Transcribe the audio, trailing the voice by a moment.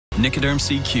Nicoderm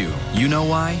CQ. You know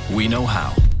why, we know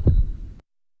how.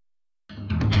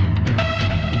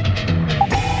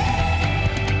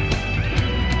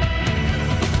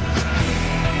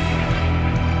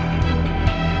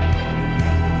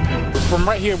 From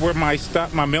right here where my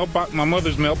mailbox, my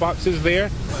mother's mailbox is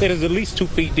there, it is at least 2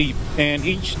 feet deep. And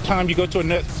each time you go to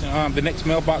the next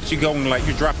mailbox, you're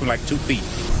dropping like 2 feet.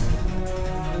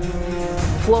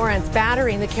 Florence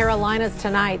battering the Carolinas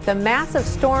tonight. The massive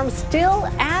storm still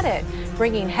at it,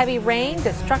 bringing heavy rain,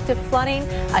 destructive flooding,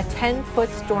 a 10-foot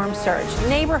storm surge.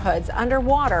 Neighborhoods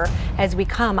underwater as we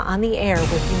come on the air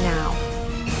with you now.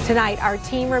 Tonight, our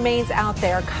team remains out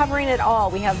there covering it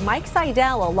all. We have Mike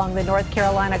Seidel along the North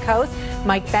Carolina coast.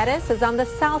 Mike Bettis is on the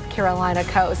South Carolina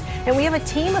coast. And we have a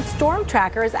team of storm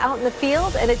trackers out in the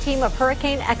field and a team of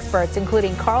hurricane experts,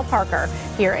 including Carl Parker,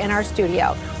 here in our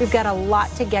studio. We've got a lot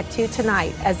to get to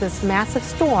tonight as this massive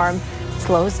storm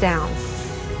slows down.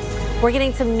 We're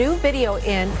getting some new video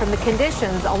in from the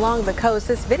conditions along the coast.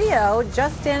 This video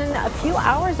just in a few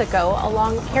hours ago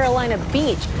along Carolina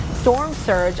Beach. Storm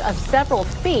surge of several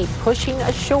feet pushing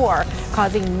ashore,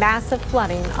 causing massive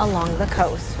flooding along the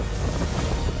coast.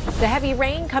 The heavy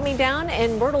rain coming down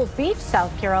in Myrtle Beach,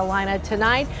 South Carolina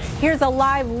tonight. Here's a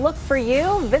live look for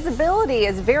you. Visibility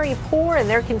is very poor and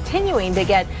they're continuing to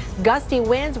get gusty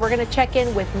winds. We're going to check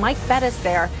in with Mike Bettis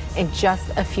there in just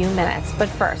a few minutes. But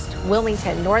first,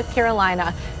 Wilmington, North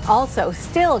Carolina, also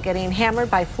still getting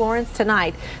hammered by Florence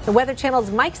tonight. The Weather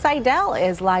Channel's Mike Seidel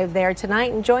is live there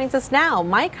tonight and joins us now.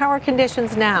 Mike, how are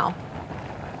conditions now?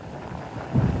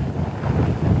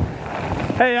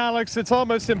 Hey, Alex, it's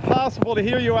almost impossible to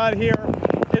hear you out here.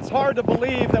 It's hard to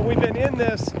believe that we've been in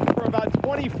this for about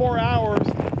 24 hours.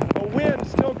 The wind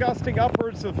still gusting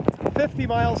upwards of 50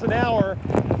 miles an hour.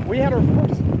 We had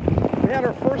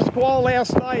our first squall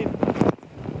last night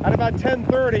at about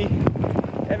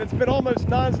 10:30, and it's been almost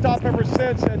nonstop ever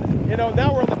since. And you know,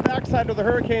 now we're on the backside of the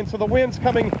hurricane, so the wind's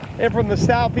coming in from the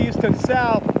southeast and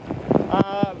south.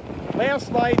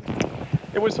 Last night,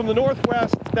 it was from the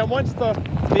northwest. Then once the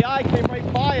eye came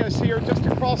right by us here, just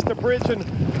across the bridge in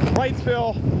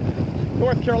Wrightsville,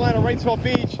 North Carolina, Wrightsville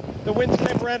Beach, the winds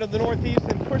came around to the northeast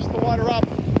and pushed the water up.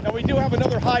 Now we do have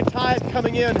another high tide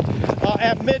coming in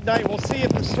at midnight. We'll see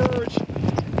if the surge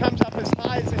comes up as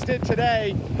high as it did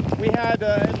today. We had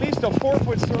at least a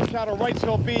 4-foot surge out of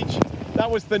Wrightsville Beach. That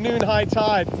was the noon high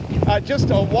tide. Just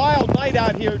a wild night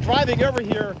out here. Driving over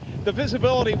here, the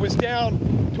visibility was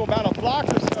down to about a block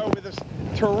or so with this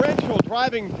torrential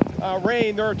driving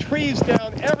rain. There are trees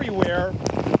down everywhere.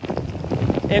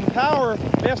 And power,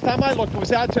 last time I looked,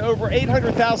 was out to over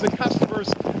 800,000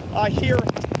 customers here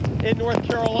in North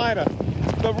Carolina.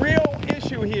 The real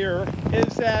issue here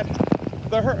is that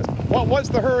what was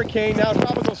the hurricane, now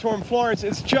Tropical Storm Florence,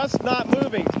 is just not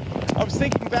moving. I was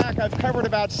thinking back, I've covered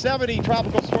about 70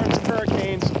 tropical storms and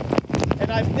hurricanes,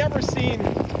 and I've never seen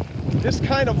this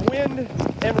kind of wind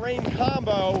and rain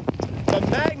combo, the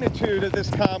magnitude of this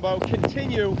combo,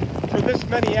 continue for this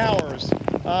many hours.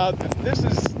 This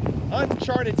is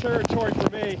uncharted territory for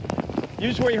me.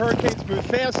 Usually hurricanes move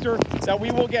faster. Now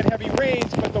we will get heavy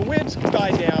rains, but the winds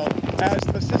die down as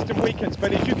the system weakens.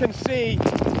 But as you can see,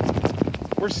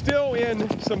 we're still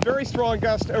in some very strong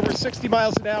gusts, over 60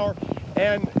 miles an hour.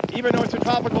 And even though it's a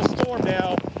tropical storm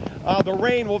now, the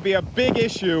rain will be a big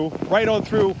issue right on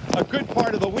through a good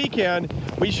part of the weekend.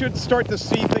 We should start to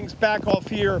see things back off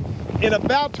here in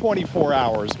about 24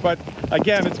 hours. But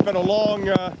again, it's been a long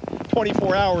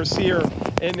 24 hours here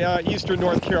in eastern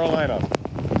North Carolina.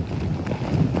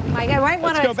 Mike,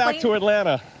 Let's go back to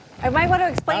Atlanta. I might want to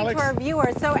explain Alex. to our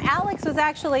viewers. So Alex was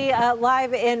actually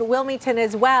live in Wilmington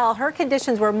as well. Her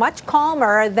conditions were much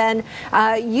calmer than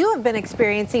you have been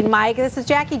experiencing, Mike. This is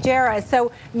Jackie Jarrah.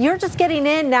 So you're just getting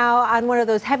in now on one of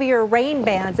those heavier rain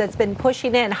bands that's been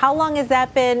pushing in. How long has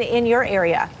that been in your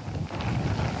area?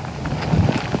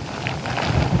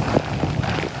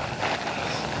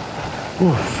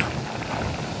 Oof.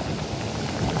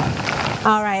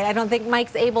 All right. I don't think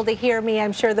Mike's able to hear me.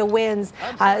 I'm sure the winds.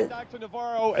 I'm sorry, Dr.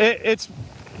 Navarro.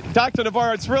 Dr.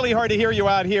 Navarro, it's really hard to hear you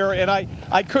out here, and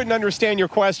I couldn't understand your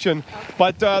question.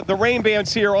 But the rain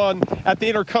bands here at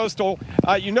the Intercoastal,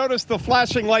 you notice the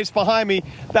flashing lights behind me.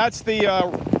 That's the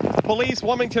police,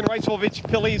 Wilmington, Wrightsville Beach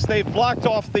Police. They've blocked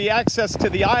off the access to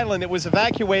the island. It was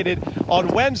evacuated on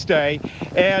Wednesday,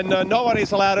 and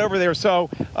nobody's allowed over there.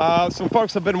 So some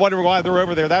folks have been wondering why they're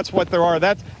over there. That's what there are.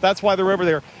 That's why they're over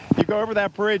there. You go over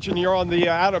that bridge and you're on the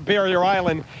outer barrier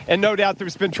island, and no doubt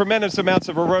there's been tremendous amounts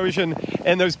of erosion,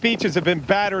 and those beaches have been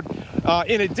battered,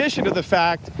 in addition to the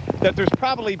fact that there's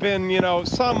probably been,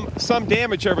 some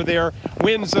damage over there.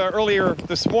 Winds earlier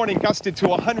this morning gusted to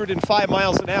 105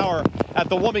 miles an hour at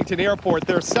the Wilmington airport,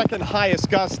 their second highest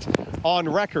gust on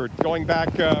record, going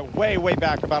back way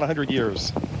back, about 100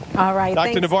 years. All right.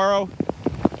 Dr. Navarro.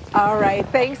 All right.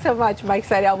 Thanks so much, Mike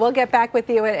Seidel. We'll get back with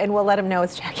you and we'll let him know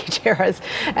it's Jackie Jarras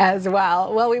as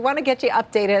well. Well, we want to get you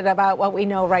updated about what we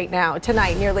know right now.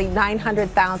 Tonight, nearly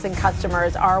 900,000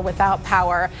 customers are without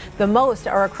power. The most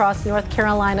are across North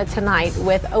Carolina tonight,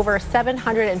 with over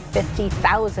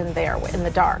 750,000 there in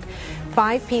the dark.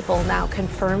 5 people now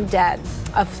confirmed dead.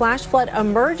 A flash flood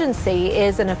emergency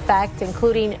is in effect,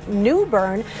 including New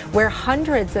Bern, where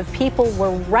hundreds of people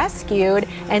were rescued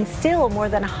and still more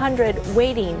than 100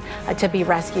 waiting to be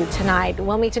rescued tonight.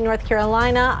 Wilmington, North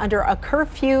Carolina, under a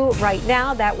curfew right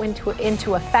now that went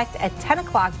into effect at 10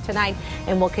 o'clock tonight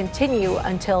and will continue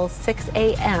until 6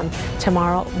 a.m.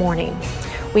 tomorrow morning.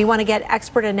 We want to get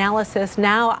expert analysis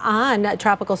now on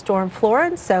Tropical Storm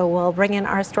Florence, so we'll bring in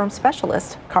our storm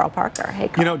specialist, Carl Parker. Hey,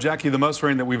 Carl. You know, Jackie, the most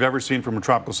rain that we've ever seen from a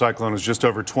tropical cyclone is just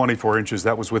over 24 inches.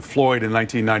 That was with Floyd in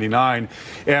 1999.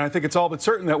 And I think it's all but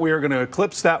certain that we are going to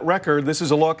eclipse that record. This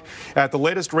is a look at the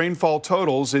latest rainfall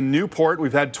totals. In Newport,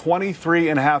 we've had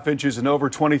 23.5 inches and over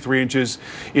 23 inches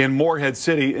in Morehead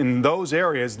City. In those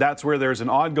areas, that's where there's an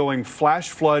ongoing flash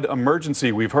flood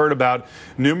emergency. We've heard about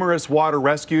numerous water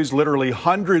rescues, literally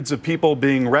hundreds of people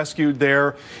being rescued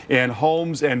there, and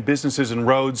homes and businesses and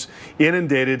roads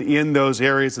inundated in those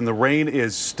areas, and the rain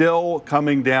is still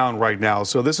coming down right now.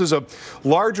 So this is a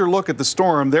larger look at the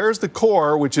storm. There's the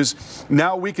core, which is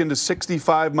now weakened to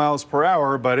 65 miles per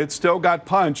hour, but it's still got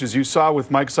punch, as you saw with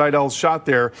Mike Seidel's shot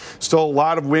there. Still a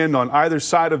lot of wind on either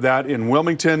side of that in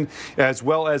Wilmington as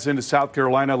well as into South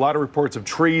Carolina. A lot of reports of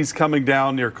trees coming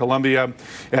down near Columbia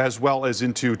as well as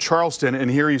into Charleston.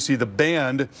 And here you see the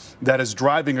band that is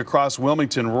driving across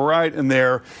Wilmington right in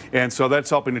there, and so that's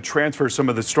helping to transfer some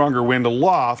of the stronger wind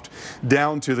aloft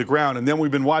down to the ground. And then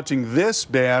we've been watching this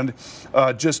band,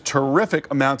 just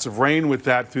terrific amounts of rain with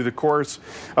that through the course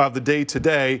of the day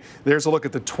today. There's a look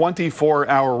at the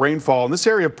 24-hour rainfall, and this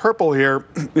area of purple here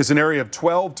is an area of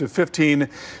 12 to 15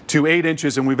 to 8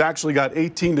 inches, and we've actually got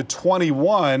 18 to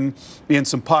 21 in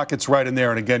some pockets right in there.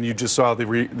 And again, you just saw the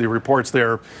reports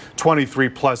there, 23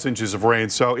 plus inches of rain.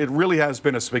 So it really has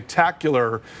been a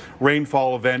spectacular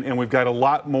rainfall event, and we've got a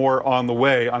lot more on the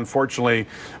way, unfortunately,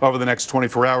 over the next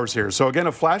 24 hours here. So again,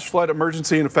 a flash flood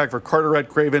emergency in effect for Carteret,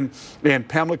 Craven, and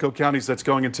Pamlico counties. That's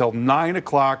going until 9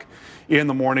 o'clock in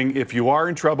the morning. If you are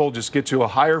in trouble, just get to a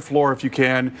higher floor if you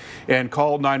can and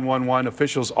call 911.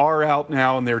 Officials are out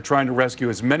now, and they're trying to rescue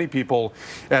as many people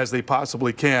as they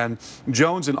possibly can.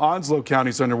 Jones and Onslow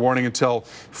counties under warning until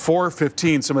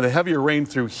 4:15. Some of the heavier rain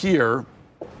through here,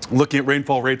 looking at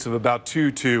rainfall rates of about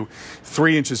 2 to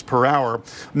 3 inches per hour.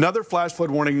 Another flash flood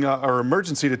warning or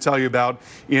emergency to tell you about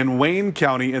in Wayne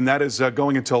County, and that is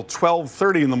going until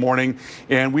 12:30 in the morning.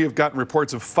 And we have gotten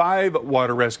reports of 5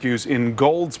 water rescues in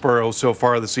Goldsboro so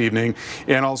far this evening,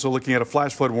 and also looking at a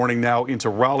flash flood warning now into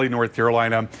Raleigh, North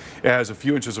Carolina, as a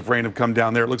few inches of rain have come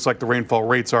down there. It looks like the rainfall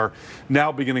rates are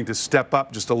now beginning to step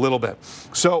up just a little bit.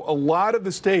 So a lot of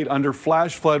the state under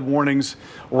flash flood warnings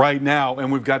right now,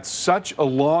 and we've got such a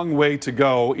long way to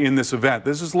go in this event.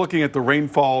 This is looking at the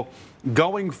rainfall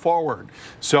going forward.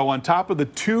 So on top of the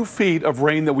 2 feet of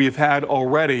rain that we've had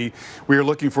already, we are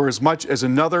looking for as much as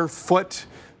another foot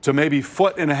to maybe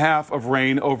 1.5 feet of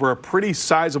rain over a pretty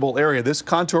sizable area. This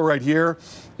contour right here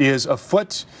is 1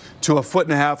 foot to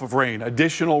 1.5 feet of rain,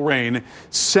 additional rain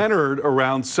centered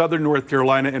around southern North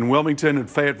Carolina and Wilmington and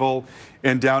Fayetteville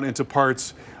and down into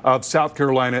parts of South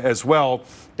Carolina as well.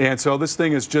 And so this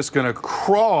thing is just going to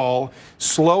crawl,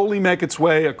 slowly make its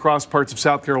way across parts of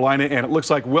South Carolina, and it looks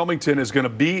like Wilmington is going to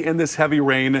be in this heavy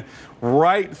rain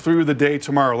right through the day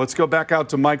tomorrow. Let's go back out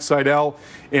to Mike Seidel.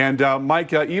 And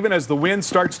Mike, even as the wind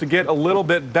starts to get a little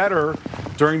bit better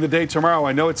during the day tomorrow,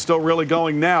 I know it's still really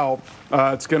going now.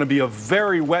 It's going to be a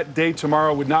very wet day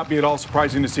tomorrow. Would not be at all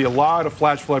surprising to see a lot of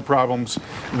flash flood problems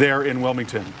there in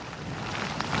Wilmington.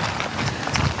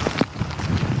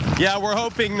 Yeah, we're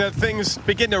hoping that things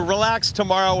begin to relax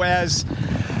tomorrow as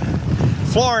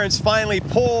Florence finally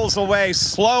pulls away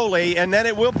slowly, and then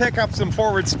it will pick up some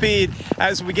forward speed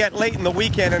as we get late in the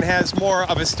weekend and has more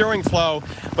of a steering flow.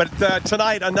 But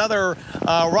tonight, another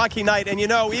rocky night. And, you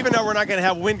know, even though we're not going to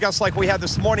have wind gusts like we had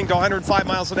this morning to 105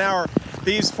 miles an hour,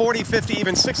 these 40, 50,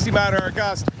 even 60-mile-an-hour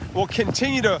gusts will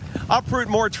continue to uproot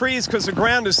more trees because the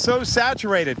ground is so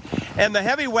saturated. And the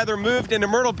heavy weather moved into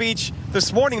Myrtle Beach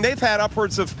this morning. They've had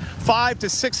upwards of 5 to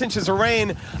 6 inches of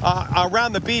rain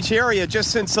around the beach area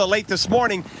just since late this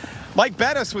morning. Mike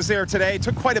Bettis was there today,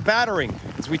 took quite a battering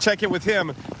as we check in with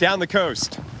him down the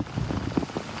coast.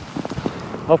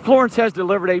 Well, Florence has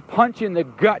delivered a punch in the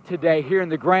gut today here in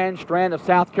the Grand Strand of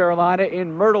South Carolina.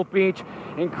 In Myrtle Beach,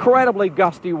 incredibly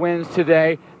gusty winds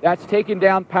today. That's taken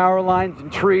down power lines and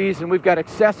trees, and we've got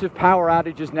excessive power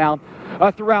outages now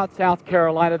throughout South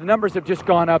Carolina. The numbers have just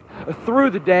gone up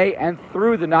through the day and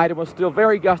through the night. It was still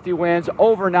very gusty winds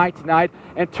overnight tonight,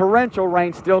 and torrential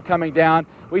rain still coming down.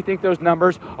 We think those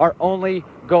numbers are only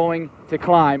going to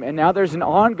climb. And now there's an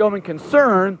ongoing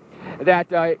concern that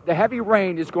the heavy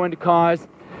rain is going to cause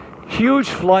huge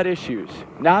flood issues,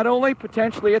 not only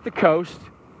potentially at the coast,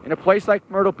 in a place like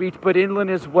Myrtle Beach, but inland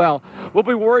as well. We'll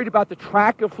be worried about the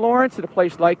track of Florence at a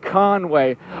place like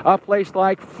Conway, a place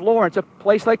like Florence, a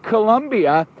place like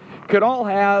Columbia, could all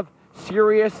have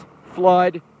serious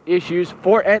flood issues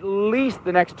for at least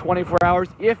the next 24 hours,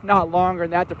 if not longer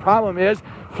than that. The problem is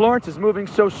Florence is moving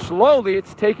so slowly,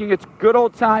 it's taking its good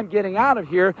old time getting out of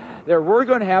here, that we're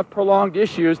going to have prolonged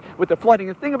issues with the flooding.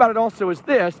 The thing about it also is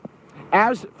this: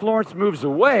 as Florence moves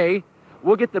away,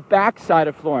 we'll get the backside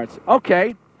of Florence.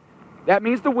 Okay, that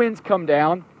means the winds come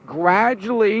down.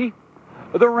 Gradually,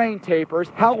 the rain tapers.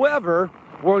 However,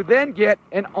 we'll then get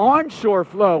an onshore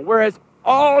flow, whereas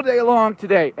all day long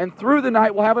today and through the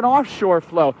night we'll have an offshore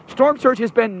flow. Storm surge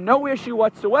has been no issue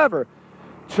whatsoever.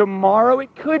 Tomorrow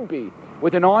it could be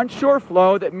with an onshore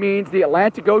flow. That means the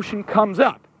Atlantic Ocean comes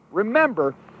up.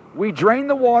 Remember, we drain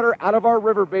the water out of our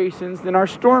river basins, then our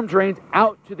storm drains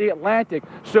out to the Atlantic.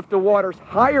 So if the water's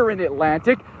higher in the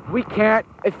Atlantic, we can't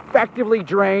effectively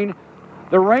drain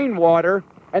the rainwater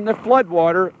and the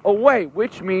floodwater away,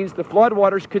 which means the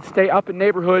floodwaters could stay up in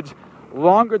neighborhoods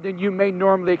longer than you may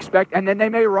normally expect, and then they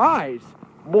may rise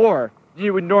more than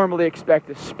you would normally expect,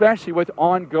 especially with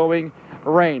ongoing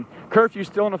rain. Curfew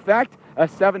still in effect,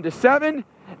 7 to 7,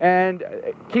 and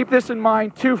keep this in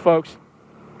mind too, folks.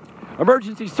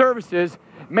 Emergency services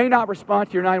may not respond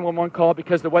to your 911 call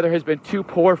because the weather has been too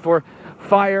poor for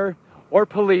fire or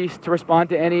police to respond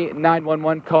to any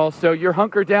 911 calls. So you're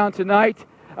hunkered down tonight,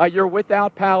 you're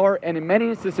without power, and in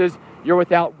many instances, you're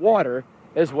without water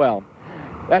as well.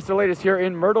 That's the latest here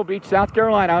in Myrtle Beach, South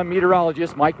Carolina. I'm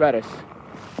meteorologist Mike Bettis.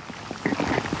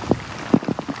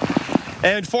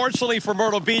 And fortunately for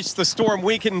Myrtle Beach, the storm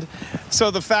weakened.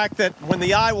 So the fact that when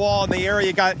the eye wall in the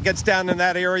area gets down in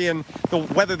that area and the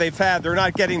weather they've had, they're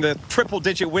not getting the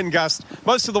triple-digit wind gusts.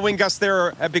 Most of the wind gusts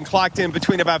there have been clocked in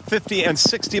between about 50 and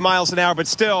 60 miles an hour, but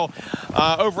still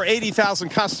over 80,000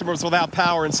 customers without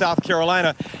power in South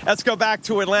Carolina. Let's go back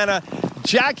to Atlanta.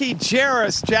 Jackie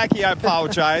Jarris. Jackie, I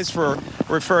apologize for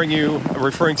referring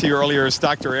to you earlier as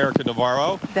Dr. Erica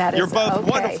Navarro. That is You're both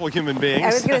okay. wonderful human beings. I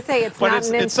was going to say, it's not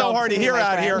an it's so hard to hear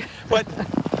out here. But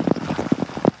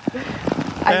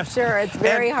I'm sure it's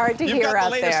very hard to hear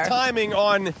out there.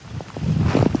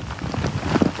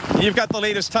 You've got the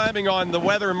latest timing on the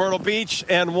weather in Myrtle Beach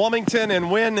and Wilmington, and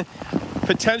when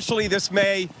potentially this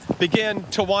may begin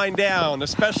to wind down,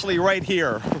 especially right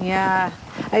here. Yeah.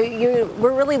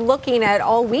 We're really looking at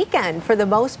all weekend for the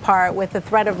most part, with the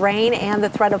threat of rain and the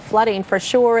threat of flooding for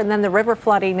sure. And then the river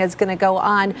flooding is going to go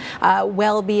on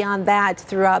well beyond that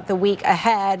throughout the week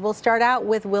ahead. We'll start out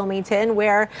with Wilmington,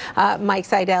 where Mike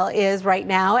Seidel is right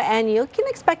now. And you can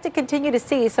expect to continue to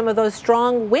see some of those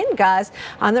strong wind gusts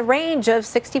on the range of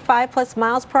 65 plus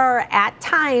miles per hour at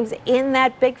times in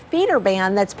that big feeder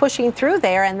band that's pushing through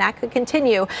there. And that could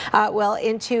continue well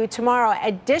into tomorrow.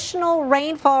 Additional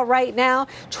rainfall right now,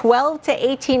 12 to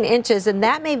 18 inches, and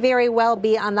that may very well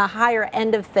be on the higher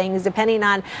end of things depending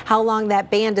on how long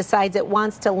that band decides it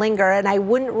wants to linger. And I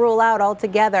wouldn't rule out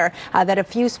altogether that a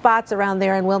few spots around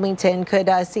there in Wilmington could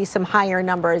see some higher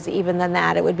numbers even than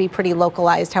that. It would be pretty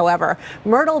localized, however.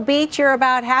 Myrtle Beach, you're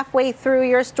about halfway through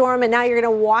your storm, and now you're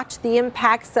going to watch the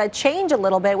impacts change a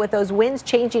little bit with those winds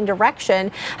changing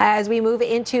direction as we move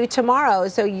into tomorrow.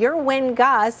 So your wind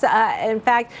gusts, in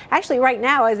fact, actually right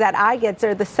now as that eye gets,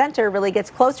 or the center really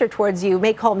gets closer towards you,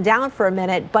 may calm down for a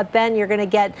minute, but then you're going to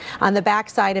get on the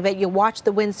backside of it. You watch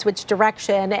the wind switch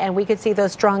direction, and we could see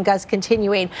those strong gusts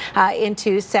continuing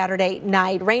into Saturday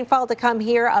night. Rainfall to come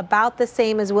here about the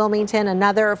same as Wilmington,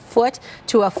 another foot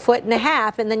to 1.5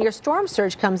 feet, and then your storm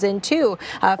surge comes in too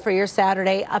for your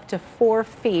Saturday, up to 4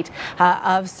 feet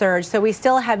of surge. So we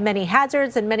still have many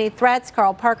hazards and many threats.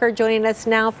 Carl Parker joining us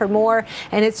now for more,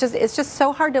 and it's just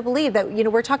so hard to believe that, you know,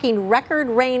 we're talking record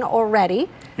rain already.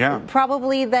 Yeah.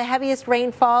 Probably the heaviest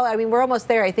rainfall. I mean, we're almost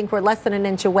there. I think we're less than an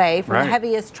inch away from the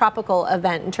heaviest tropical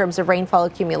event in terms of rainfall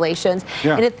accumulations.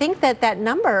 Yeah. And to think that that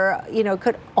number, you know,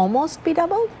 could almost be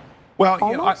doubled. Well,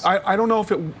 you know, I don't know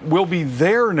if it will be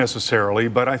there necessarily,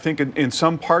 but I think in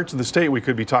some parts of the state we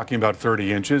could be talking about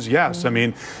 30 inches. Yes, I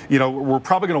mean, you know, we're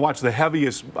probably going to watch the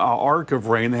heaviest arc of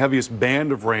rain, the heaviest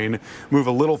band of rain move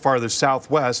a little farther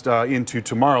southwest into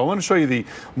tomorrow. I want to show you the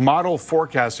model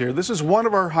forecast here. This is one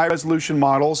of our high-resolution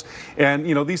models, and,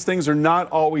 you know, these things are not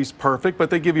always perfect, but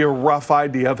they give you a rough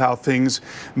idea of how things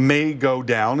may go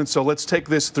down. And so let's take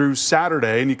this through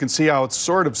Saturday, and you can see how it's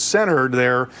sort of centered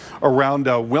there around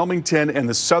Wilmington and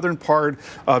the southern part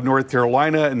of North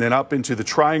Carolina, and then up into the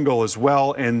Triangle as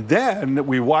well. And then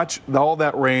we watch all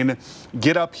that rain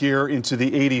get up here into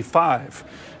the 85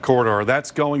 corridor.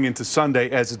 That's going into Sunday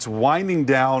as it's winding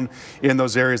down in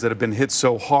those areas that have been hit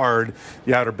so hard.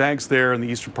 The Outer Banks there in the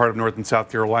eastern part of North and South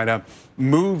Carolina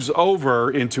moves over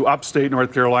into upstate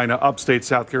North Carolina, upstate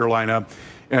South Carolina.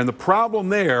 And the problem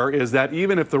there is that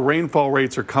even if the rainfall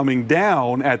rates are coming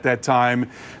down at that time,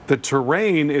 the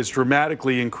terrain is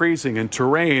dramatically increasing, and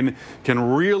terrain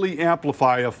can really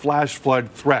amplify a flash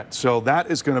flood threat. So that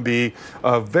is going to be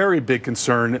a very big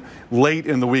concern late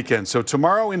in the weekend. So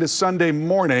tomorrow into Sunday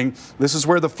morning, this is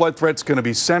where the flood threat's going to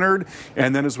be centered.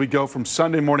 And then as we go from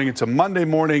Sunday morning into Monday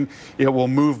morning, it will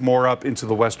move more up into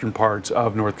the western parts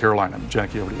of North Carolina.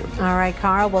 Jackie, over to you. All right,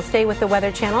 Carl, we'll stay with the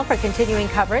Weather Channel for continuing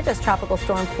coverage as Tropical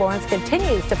Storm Florence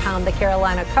continues to pound the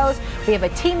Carolina coast. We have a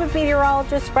team of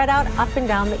meteorologists spread out up and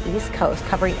down the East Coast,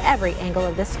 covering every angle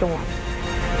of this storm.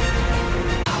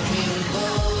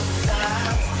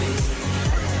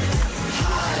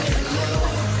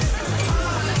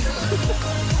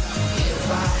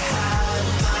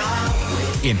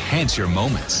 Enhance your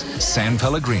moments. San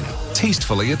Pellegrino,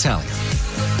 tastefully Italian.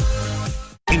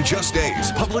 In just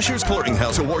days, Publishers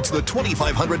Clearinghouse awards the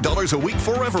 $2,500 a week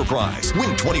forever prize. Win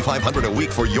 $2,500 a week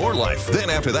for your life. Then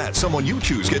after that, someone you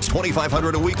choose gets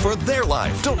 $2,500 a week for their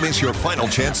life. Don't miss your final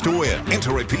chance to win.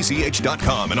 Enter at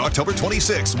PCH.com and October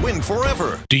 26th. Win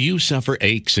forever. Do you suffer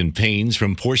aches and pains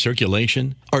from poor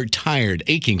circulation? Are tired,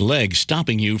 aching legs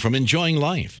stopping you from enjoying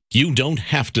life? You don't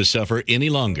have to suffer any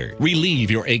longer. Relieve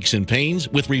your aches and pains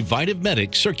with Revitive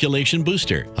Medic Circulation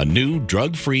Booster, a new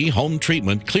drug-free home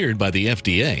treatment cleared by the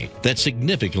FDA that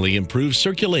significantly improves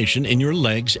circulation in your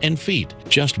legs and feet.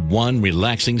 Just one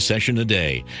relaxing session a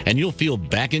day, and you'll feel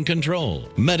back in control.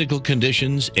 Medical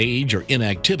conditions, age, or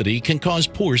inactivity can cause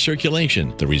poor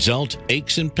circulation. The result,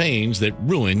 aches and pains that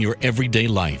ruin your everyday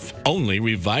life. Only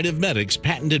Revitive Medic's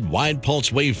patented wide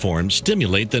pulse waveforms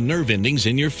stimulate the nerve endings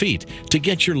in your feet to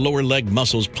get your lower leg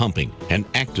muscles pumping and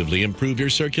actively improve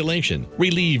your circulation,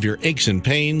 relieve your aches and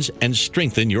pains, and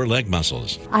strengthen your leg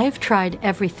muscles. I've tried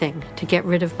everything to get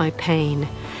rid of my pain,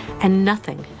 and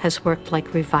nothing has worked like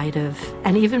Revitive.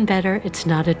 And even better, it's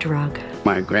not a drug.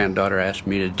 My granddaughter asked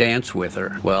me to dance with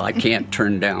her. Well, I can't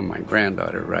turn down my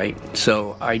granddaughter, right?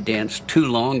 So I danced 2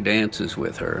 long dances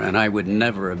with her, and I would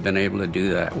never have been able to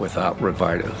do that without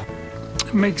Revitive.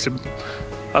 It makes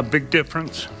a big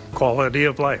difference, quality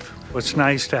of life. It's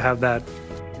nice to have that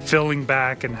filling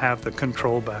back and have the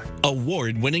control back.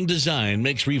 Award-winning design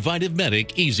makes Revitive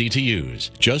Medic easy to use.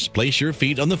 Just place your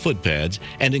feet on the foot pads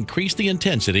and increase the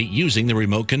intensity using the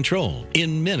remote control.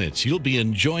 In minutes, you'll be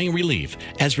enjoying relief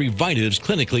as Revitive's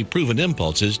clinically proven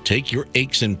impulses take your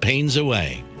aches and pains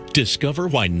away. Discover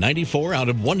why 94 out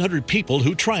of 100 people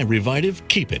who try Revitive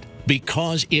keep it.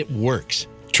 Because it works.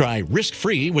 Try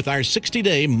risk-free with our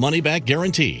 60-day money-back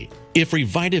guarantee. If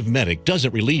Revitive Medic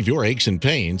doesn't relieve your aches and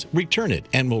pains, return it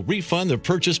and we'll refund the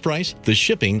purchase price, the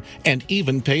shipping, and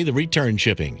even pay the return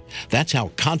shipping. That's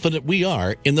how confident we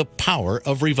are in the power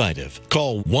of Revitive.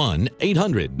 Call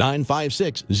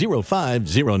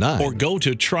 1-800-956-0509 or go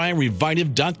to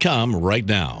tryrevitive.com right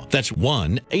now. That's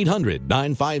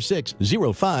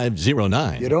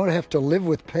 1-800-956-0509. You don't have to live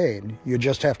with pain. You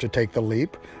just have to take the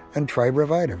leap and try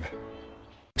Revitive.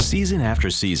 Season after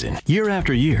season, year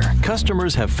after year,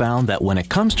 customers have found that when it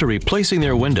comes to replacing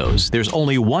their windows, there's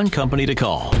only one company to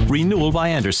call, Renewal by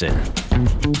Andersen.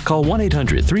 Call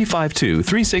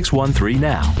 1-800-352-3613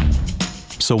 now.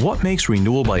 So what makes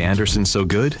Renewal by Andersen so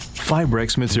good?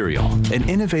 Fibrex material, an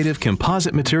innovative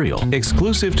composite material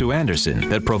exclusive to Andersen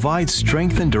that provides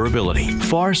strength and durability,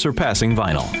 far surpassing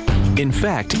vinyl. In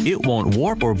fact, it won't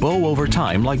warp or bow over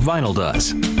time like vinyl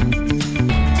does.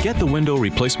 Get the window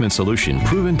replacement solution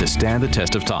proven to stand the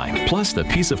test of time, plus the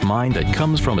peace of mind that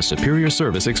comes from a superior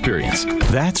service experience.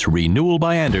 That's Renewal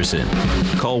by Andersen.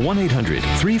 Call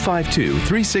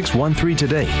 1-800-352-3613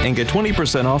 today and get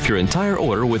 20% off your entire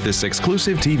order with this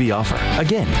exclusive TV offer.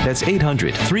 Again, that's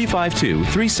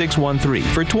 800-352-3613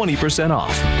 for 20%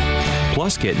 off.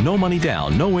 Plus, get no money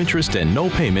down, no interest, and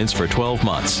no payments for 12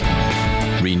 months.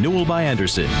 Renewal by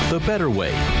Andersen, the better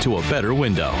way to a better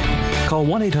window. Call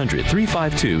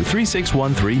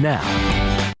 1-800-352-3613 now.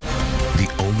 The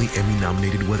only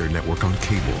Emmy-nominated weather network on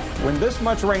cable. When this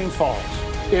much rain falls,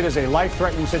 it is a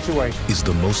life-threatening situation. Is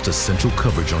the most essential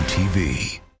coverage on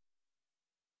TV.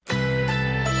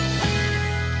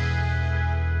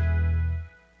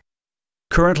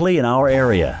 Currently in our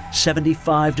area,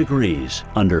 75 degrees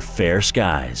under fair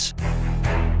skies.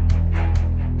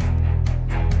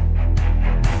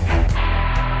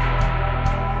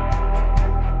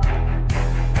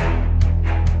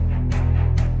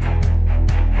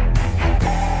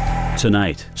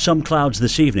 Tonight, some clouds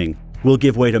this evening will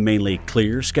give way to mainly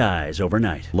clear skies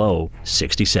overnight. Low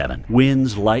 67.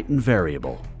 Winds light and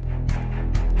variable.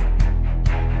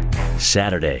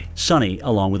 Saturday, sunny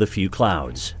along with a few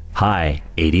clouds. High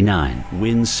 89.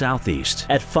 Winds southeast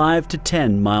at 5 to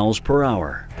 10 miles per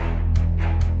hour.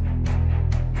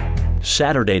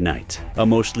 Saturday night, a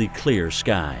mostly clear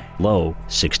sky. Low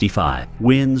 65.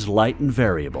 Winds light and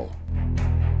variable.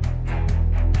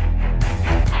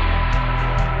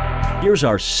 Here's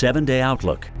our 7-day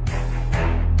outlook.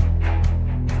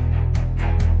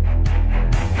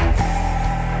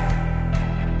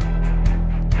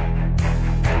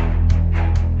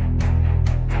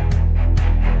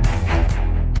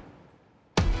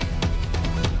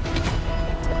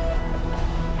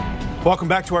 Welcome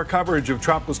back to our coverage of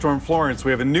Tropical Storm Florence.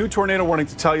 We have a new tornado warning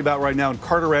to tell you about right now in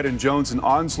Carteret and Jones and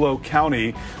Onslow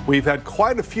County. We've had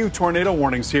quite a few tornado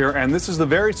warnings here, and this is the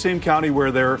very same county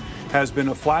where there has been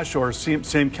a flash, or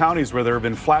same counties where there have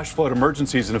been flash flood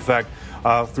emergencies in effect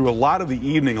through a lot of the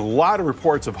evening. A lot of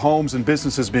reports of homes and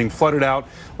businesses being flooded out.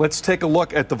 Let's take a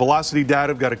look at the velocity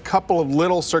data. We've got a couple of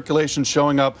little circulations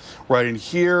showing up right in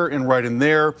here and right in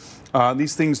there.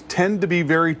 These things tend to be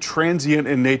very transient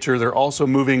in nature. They're also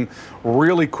moving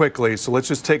really quickly. So let's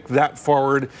just take that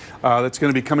forward. That's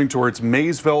going to be coming towards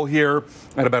Maysville here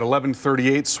at about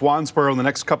 11:38. Swansboro in the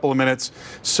next couple of minutes.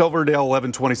 Silverdale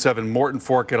 11:27. Morton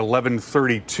Fork at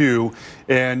 11:32.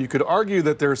 And you could argue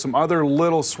that there are some other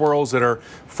little swirls that are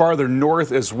farther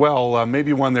north as well.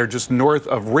 Maybe one there just north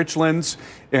of Richlands,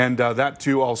 and that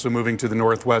too also moving to the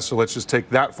northwest. So let's just take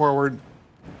that forward.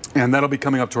 And that'll be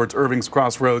coming up towards Irving's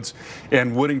Crossroads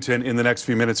and Woodington in the next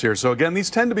few minutes here. So again, these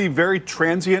tend to be very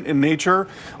transient in nature.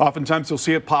 Oftentimes you'll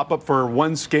see it pop up for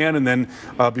one scan and then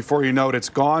before you know it, it's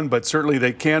gone. But certainly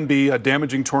they can be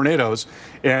damaging tornadoes.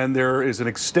 And there is an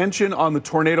extension on the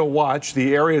tornado watch.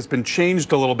 The area has been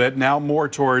changed a little bit, now more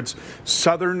towards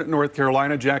southern North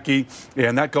Carolina, Jackie,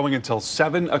 and that going until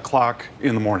 7 o'clock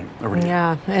in the morning.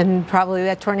 Yeah, and probably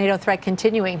that tornado threat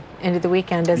continuing into the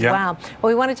weekend as well.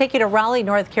 Well, we want to take you to Raleigh,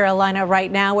 North Carolina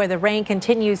right now, where the rain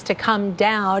continues to come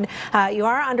down. You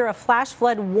are under a flash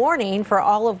flood warning for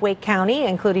all of Wake County,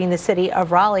 including the city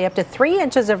of Raleigh. Up to 3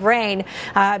 inches of rain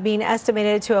being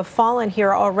estimated to have fallen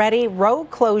here already. Road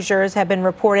closures have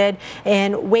been reported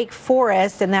in Wake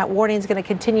Forest, and that warning is going to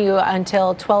continue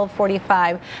until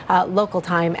 12:45 local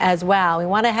time as well. We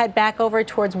want to head back over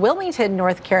towards Wilmington,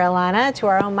 North Carolina, to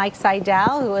our own Mike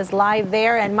Seidel, who is live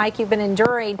there. And Mike, you've been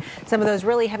enduring some of those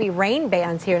really heavy rain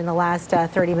bands here in the last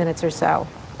 30 minutes or so.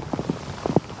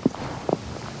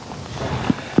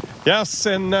 Yes,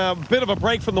 and a bit of a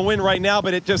break from the wind right now,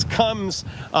 but it just comes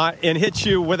and hits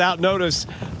you without notice.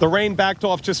 The rain backed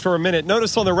off just for a minute.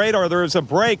 Notice on the radar there is a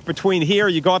break between here.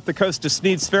 You go up the coast to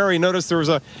Sneads Ferry. Notice there was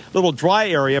a little dry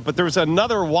area, but there's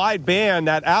another wide band,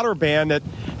 that outer band, that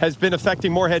has been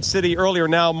affecting Morehead City earlier,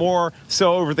 now more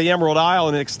so over the Emerald Isle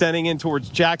and extending in towards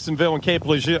Jacksonville and Camp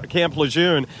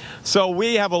Lejeune. So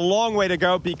we have a long way to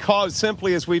go because,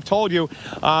 simply as we've told you,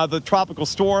 the tropical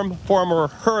storm, former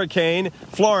hurricane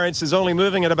Florence, is only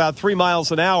moving at about 3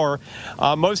 miles an hour.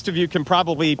 Most of you can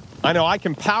probably, I know I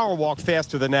can power walk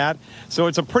faster than that, so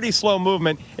it's a pretty slow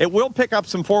movement. It will pick up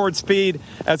some forward speed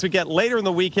as we get later in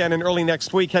the weekend and early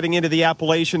next week, heading into the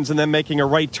Appalachians and then making a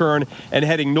right turn and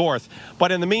heading north.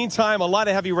 But in the meantime, a lot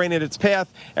of heavy rain in its path,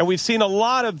 and we've seen a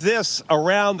lot of this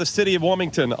around the city of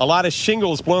Wilmington, a lot of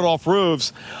shingles blown off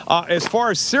roofs. As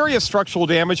far as serious structural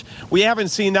damage, we haven't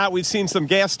seen that. We've seen some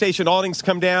gas station awnings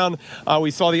come down.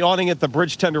 We saw the awning at the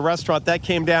Bridge Tender restaurant that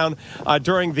came down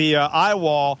during the eye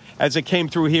wall as it came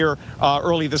through here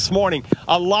early this morning.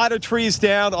 A lot of trees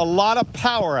down, a lot of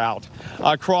power out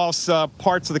across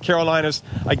parts of the Carolinas,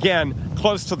 again,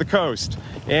 close to the coast.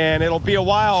 And it'll be a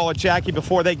while, Jackie,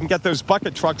 before they can get those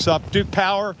bucket trucks up. Duke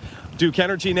Power, Duke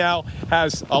Energy now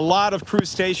has a lot of crews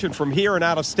stationed from here and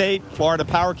out of state. Florida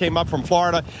Power came up from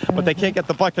Florida, but they can't get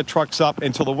the bucket trucks up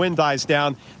until the wind dies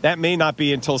down. That may not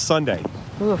be until Sunday.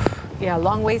 Oof. Yeah,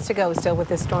 long ways to go still with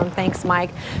this storm. Thanks,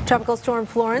 Mike. Tropical storm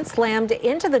Florence slammed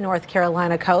into the North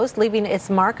Carolina coast, leaving its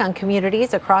mark on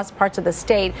communities across parts of the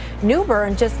state. New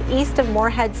Bern, just east of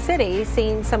Morehead City,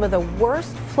 seeing some of the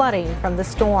worst flooding from the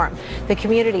storm. The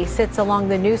community sits along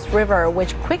the Neuse River,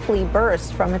 which quickly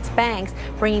burst from its banks,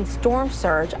 bringing storm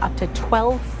surge up to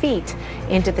 12 feet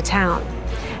into the town.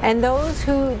 And those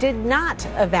who did not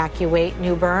evacuate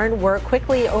New Bern were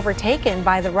quickly overtaken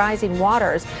by the rising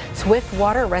waters. Swift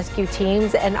water rescue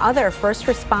teams and other first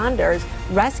responders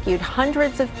rescued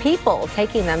hundreds of people,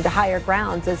 taking them to higher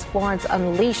grounds as Florence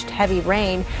unleashed heavy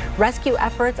rain. Rescue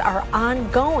efforts are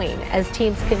ongoing as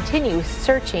teams continue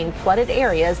searching flooded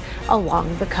areas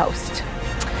along the coast.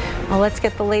 Well, let's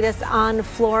get the latest on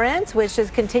Florence, which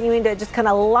is continuing to just kind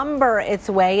of lumber its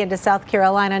way into South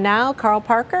Carolina now. Carl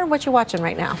Parker, what you watching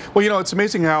right now? Well, you know, it's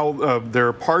amazing how there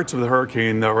are parts of the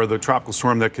hurricane or the tropical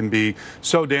storm that can be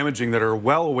so damaging that are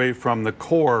well away from the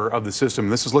core of the system.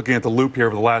 This is looking at the loop here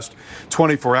over the last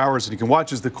 24 hours, and you can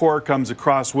watch as the core comes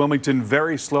across Wilmington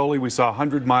very slowly. We saw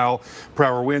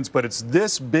 100-mile-per-hour winds, but it's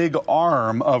this big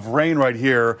arm of rain right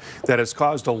here that has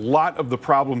caused a lot of the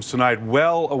problems tonight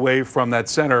well away from that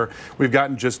center. We've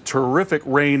gotten just terrific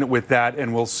rain with that,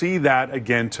 and we'll see that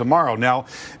again tomorrow. Now,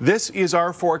 this is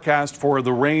our forecast for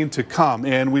the rain to come,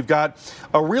 and we've got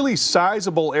a really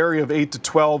sizable area of 8 to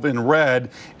 12 in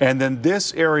red, and then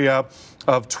this area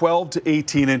of 12 to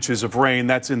 18 inches of rain.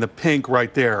 That's in the pink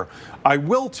right there. I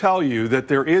will tell you that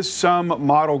there is some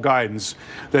model guidance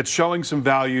that's showing some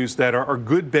values that are a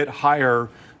good bit higher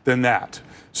than that.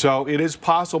 So it is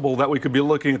possible that we could be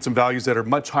looking at some values that are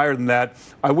much higher than that.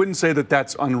 I wouldn't say that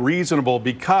that's unreasonable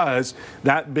because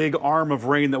that big arm of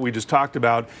rain that we just talked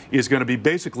about is going to be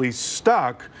basically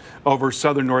stuck over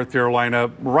southern North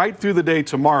Carolina right through the day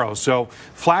tomorrow. So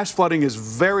flash flooding is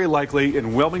very likely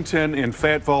in Wilmington, in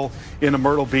Fayetteville, in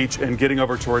Myrtle Beach, and getting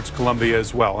over towards Columbia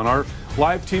as well. And our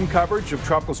live team coverage of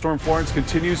Tropical Storm Florence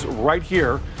continues right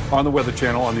here on the Weather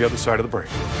Channel on the other side of the break.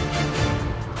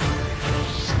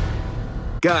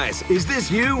 Guys, is this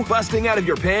you? Busting out of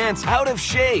your pants? Out of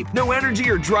shape? No energy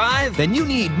or drive? Then you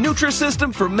need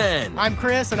Nutrisystem for Men. I'm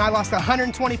Chris, and I lost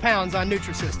 120 pounds on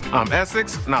Nutrisystem. I'm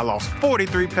Essex, and I lost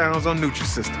 43 pounds on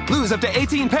Nutrisystem. Lose up to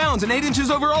 18 pounds and 8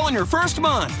 inches overall in your first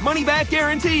month. Money back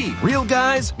guarantee. Real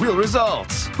guys, real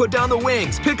results. Put down the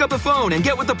wings, pick up the phone, and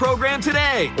get with the program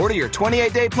today. Order your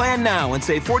 28-day plan now and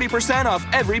save 40% off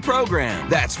every program.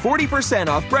 That's 40%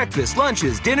 off breakfast,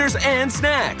 lunches, dinners, and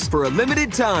snacks. For a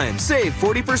limited time, save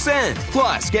 40%.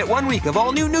 Plus, get 1 week of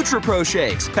all new NutriPro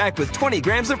shakes, packed with 20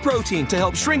 grams of protein to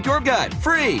help shrink your gut,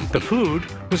 free. The food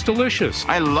was delicious.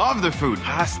 I love the food.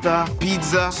 Pasta,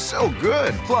 pizza, so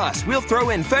good. Plus, we'll throw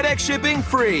in FedEx shipping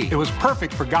free. It was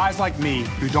perfect for guys like me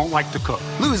who don't like to cook.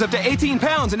 Lose up to 18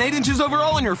 pounds and 8 inches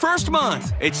overall in your first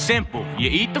month. It's simple. You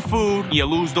eat the food, you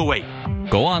lose the weight.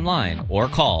 Go online or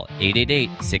call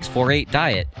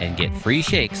 888-648-DIET and get free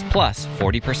shakes plus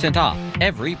 40% off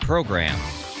every program.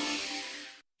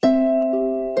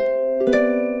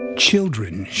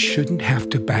 Children shouldn't have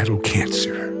to battle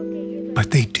cancer,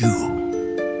 but they do.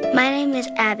 My name is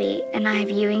Abby, and I have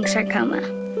Ewing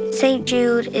sarcoma. St.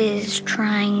 Jude is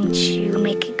trying to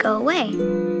make it go away.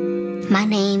 My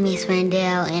name is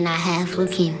Randall, and I have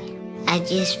leukemia. I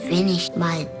just finished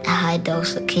my high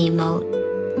dose of chemo.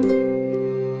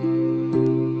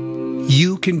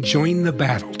 You can join the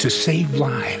battle to save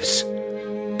lives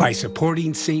by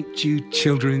supporting St. Jude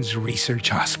Children's Research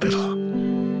Hospital.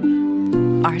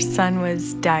 Our son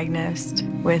was diagnosed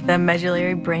with a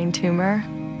medullary brain tumor.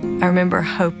 I remember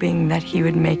hoping that he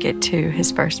would make it to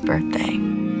his first birthday.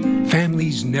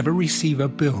 Families never receive a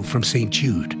bill from St.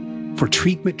 Jude for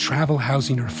treatment, travel,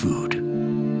 housing, or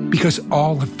food, because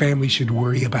all a family should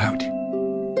worry about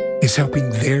is helping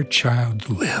their child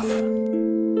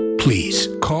live. Please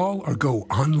call or go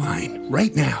online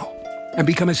right now and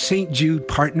become a St. Jude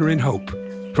Partner in Hope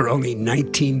for only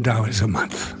 $19 a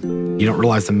month. You don't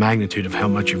realize the magnitude of how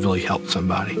much you've really helped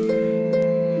somebody.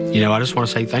 You know, I just want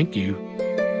to say thank you.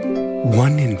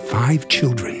 1 in 5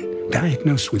 children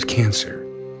diagnosed with cancer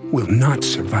will not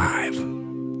survive.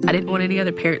 I didn't want any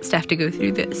other parents to have to go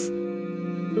through this.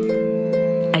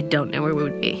 I don't know where we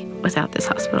would be without this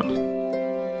hospital.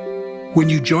 When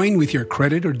you join with your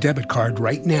credit or debit card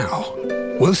right now,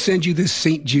 we'll send you this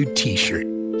St. Jude t-shirt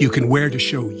you can wear to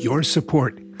show your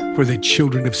support for the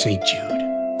children of St.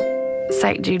 Jude.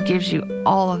 St. Jude gives you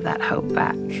all of that hope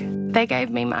back. They gave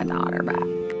me my daughter back.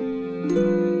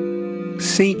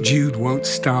 St. Jude won't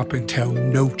stop until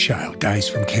no child dies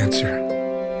from cancer.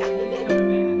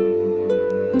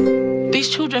 These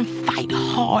children fight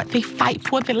hard. They fight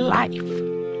for their life.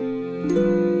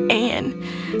 And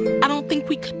I don't think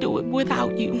we could do it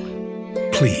without you.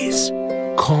 Please,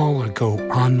 call or go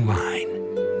online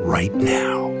right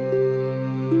now.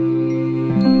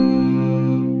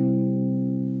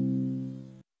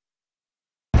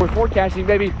 We're forecasting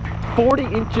maybe 40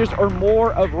 inches or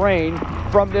more of rain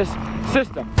from this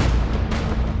system.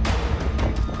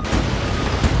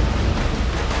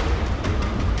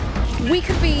 We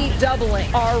could be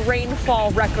doubling our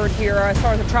rainfall record here as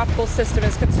far as the tropical system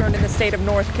is concerned in the state of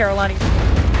North Carolina.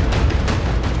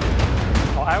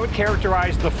 Well, I would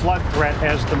characterize the flood threat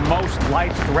as the most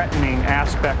life-threatening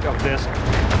aspect of this.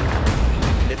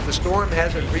 If the storm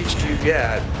hasn't reached you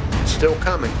yet, it's still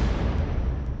coming.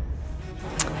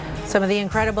 Some of the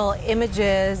incredible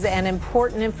images and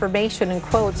important information and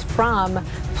quotes from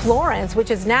Florence, which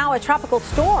is now a tropical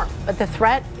storm, but the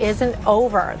threat isn't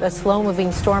over. The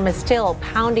slow-moving storm is still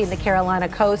pounding the Carolina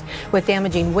coast with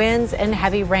damaging winds and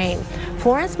heavy rain.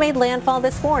 Florence made landfall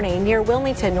this morning near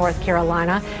Wilmington, North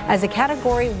Carolina, as a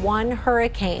Category 1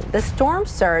 hurricane. The storm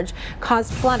surge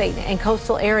caused flooding in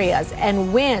coastal areas,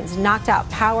 and winds knocked out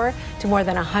power to more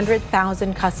than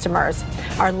 100,000 customers.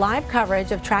 Our live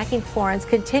coverage of tracking Florence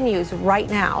continues right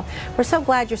now. We're so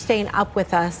glad you're staying up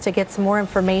with us to get some more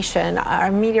information.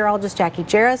 Our meteorologist Jackie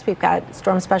Jarris, we've got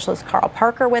storm specialist Carl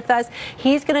Parker with us.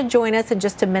 He's going to join us in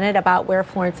just a minute about where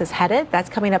Florence is headed.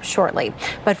 That's coming up shortly.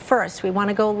 But first, we want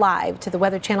to go live to the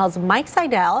Weather Channel's Mike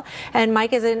Seidel. And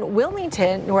Mike is in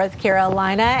Wilmington, North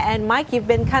Carolina. And Mike, you've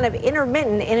been kind of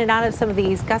intermittent in and out of some of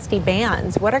these gusty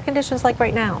bands. What are conditions like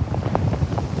right now?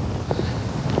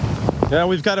 Yeah,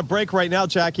 we've got a break right now,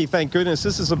 Jackie. Thank goodness.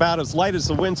 This is about as light as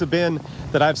the winds have been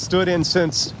that I've stood in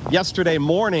since yesterday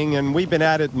morning, and we've been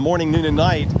at it morning, noon, and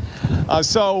night.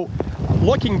 So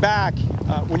looking back,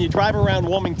 when you drive around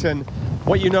Wilmington,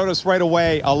 what you notice right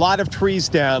away, a lot of trees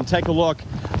down. Take a look,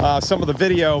 some of the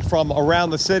video from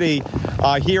around the city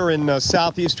here in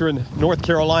southeastern North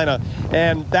Carolina,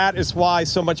 and that is why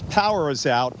so much power is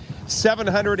out.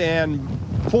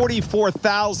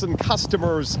 744,000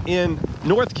 customers in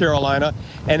North Carolina,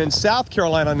 and in South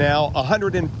Carolina now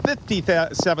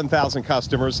 157,000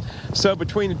 customers. So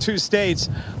between the two states,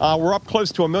 we're up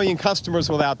close to 1 million customers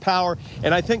without power,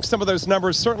 and I think some of those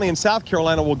numbers certainly in South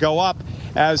Carolina will go up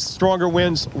as stronger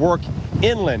winds work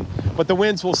inland. But the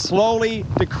winds will slowly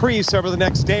decrease over the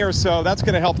next day or so. That's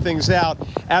going to help things out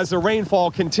as the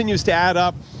rainfall continues to add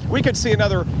up. We could see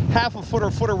another half a foot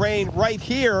or foot of rain right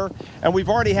here, and we've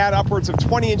already had upwards of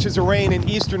 20 inches of rain in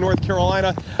eastern North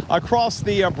Carolina. Across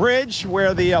the bridge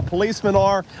where the policemen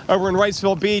are over in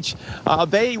Wrightsville Beach,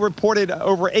 they reported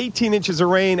over 18 inches of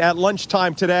rain at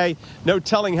lunchtime today. No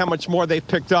telling how much more they've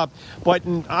picked up, but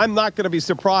I'm not going to be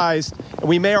surprised.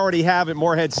 We may already have at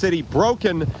Morehead City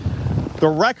broken the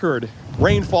record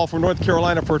rainfall from North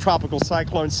Carolina for a tropical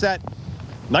cyclone set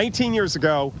 19 years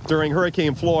ago during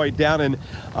Hurricane Floyd down in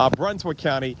Brunswick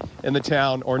County in the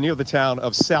town or near the town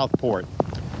of Southport.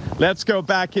 Let's go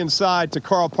back inside to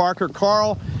Carl Parker.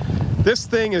 Carl, this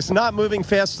thing is not moving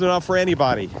fast enough for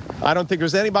anybody. I don't think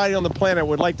there's anybody on the planet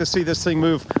would like to see this thing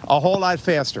move a whole lot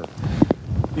faster.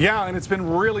 Yeah, and it's been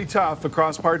really tough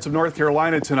across parts of North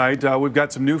Carolina tonight. We've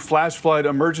got some new flash flood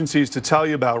emergencies to tell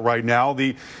you about right now.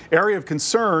 The area of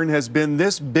concern has been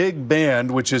this big band,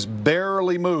 which has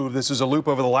barely moved. This is a loop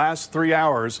over the last 3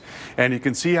 hours, and you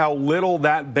can see how little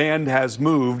that band has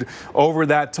moved over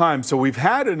that time. So we've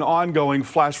had an ongoing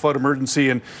flash flood emergency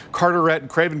in Carteret and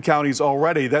Craven counties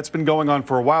already. That's been going on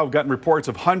for a while. We've gotten reports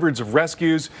of hundreds of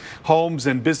rescues, homes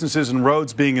and businesses and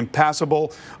roads being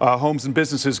impassable, homes and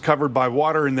businesses covered by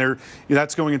water. And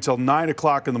that's going until 9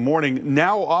 o'clock in the morning.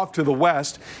 Now off to the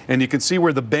west, and you can see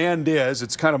where the band is.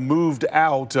 It's kind of moved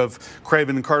out of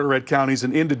Craven and Carteret counties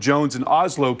and into Jones and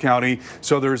Oslo County.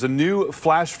 So there's a new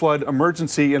flash flood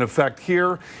emergency in effect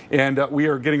here, and we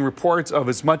are getting reports of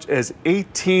as much as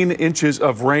 18 inches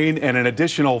of rain and an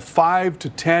additional 5 to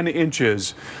 10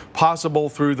 inches possible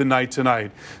through the night tonight.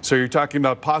 So you're talking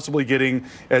about possibly getting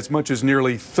as much as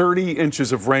nearly 30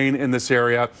 inches of rain in this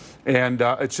area, and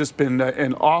it's just been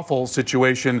an awful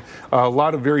situation. A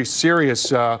lot of very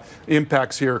serious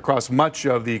impacts here across much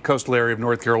of the coastal area of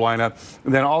North Carolina.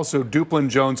 And then also Duplin,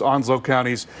 Jones, Onslow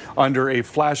counties under a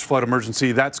flash flood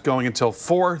emergency. That's going until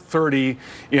 4:30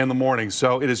 in the morning.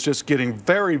 So it is just getting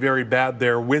very, very bad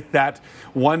there with that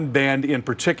one band in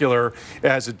particular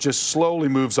as it just slowly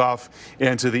moves off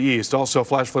into the east. Also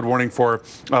flash flood warning for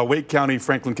Wake County,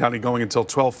 Franklin County going until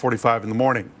 12:45 in the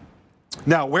morning.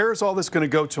 Now, where is all this going to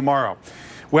go tomorrow?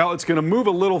 Well, it's going to move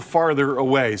a little farther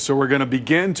away. So we're going to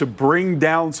begin to bring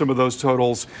down some of those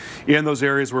totals in those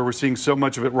areas where we're seeing so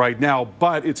much of it right now.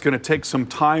 But it's going to take some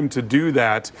time to do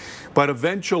that. But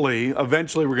eventually we're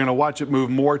going to watch it move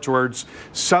more towards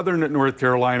southern North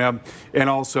Carolina and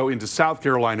also into South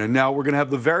Carolina. Now, we're going to have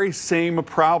the very same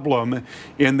problem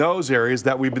in those areas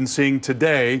that we've been seeing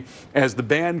today as the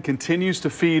band continues to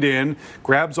feed in,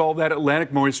 grabs all that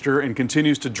Atlantic moisture and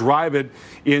continues to drive it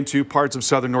into parts of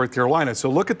southern North Carolina. So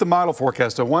look at the model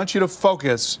forecast. I want you to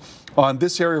focus on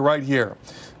this area right here.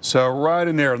 So right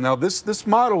in there. Now this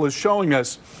model is showing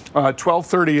us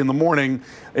 12:30 in the morning,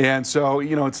 and so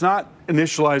it's not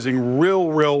initializing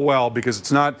real well because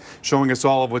it's not showing us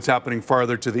all of what's happening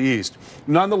farther to the east.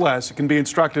 Nonetheless, it can be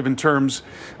instructive in terms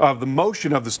of the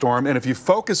motion of the storm, and if you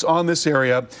focus on this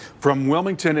area from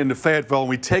Wilmington into Fayetteville and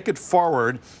we take it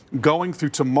forward going through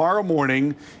tomorrow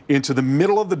morning into the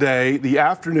middle of the day, the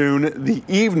afternoon, the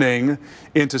evening,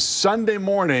 into Sunday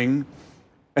morning,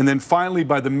 and then finally,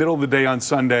 by the middle of the day on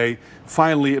Sunday,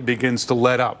 finally it begins to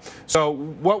let up. So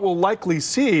what we'll likely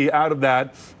see out of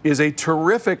that is a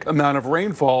terrific amount of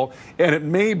rainfall, and it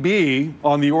may be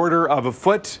on the order of a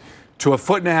foot to a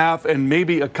foot and a half and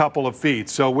maybe a couple of feet.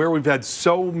 So where we've had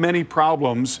so many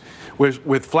problems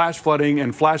with flash flooding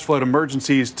and flash flood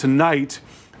emergencies tonight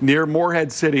near Morehead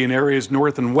City and areas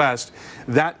north and west,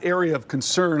 that area of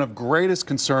concern, of greatest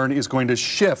concern, is going to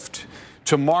shift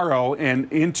tomorrow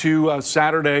and into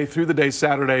Saturday, through the day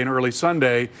Saturday and early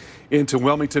Sunday, into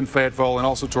Wilmington, Fayetteville, and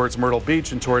also towards Myrtle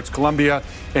Beach and towards Columbia.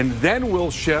 And then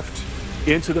we'll shift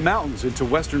into the mountains, into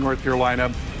western North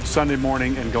Carolina, Sunday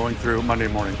morning and going through Monday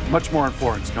morning. Much more on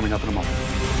Florence coming up in a moment.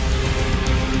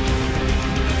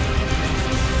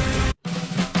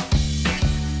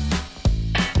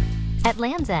 At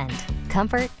Land's End,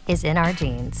 comfort is in our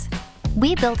jeans.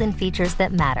 We build in features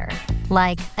that matter,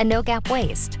 like a no-gap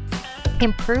waist,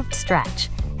 improved stretch,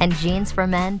 and jeans for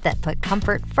men that put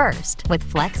comfort first with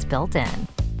Flex built in.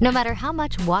 No matter how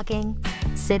much walking,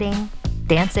 sitting,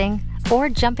 dancing, or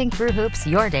jumping through hoops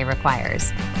your day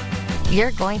requires, you're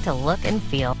going to look and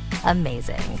feel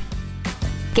amazing.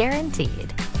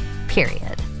 Guaranteed.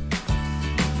 Period.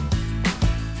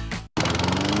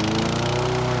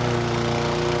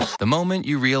 The moment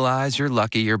you realize you're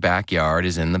lucky your backyard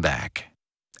is in the back.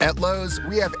 At Lowe's,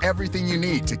 we have everything you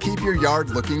need to keep your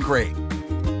yard looking great.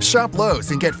 Shop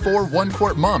Lowe's and get 4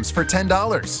 one-quart mums for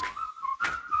 $10.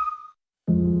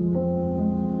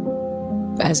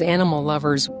 As animal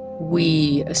lovers,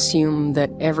 we assume that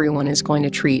everyone is going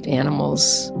to treat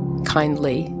animals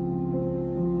kindly.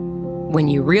 When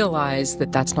you realize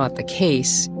that that's not the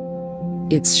case,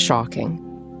 it's shocking.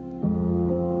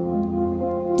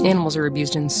 Animals are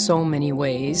abused in so many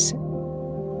ways.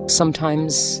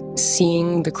 Sometimes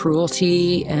seeing the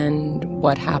cruelty and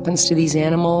what happens to these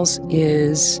animals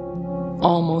is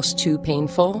almost too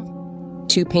painful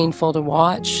to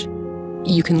watch.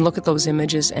 You can look at those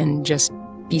images and just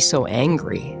be so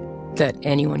angry that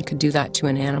anyone could do that to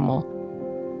an animal.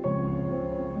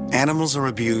 Animals are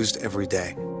abused every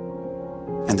day,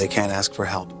 and they can't ask for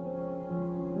help.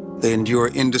 They endure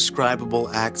indescribable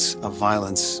acts of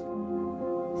violence,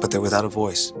 but they're without a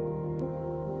voice.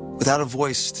 Without a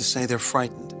voice to say they're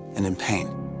frightened and in pain.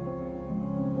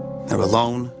 They're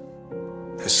alone,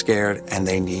 they're scared, and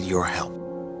they need your help.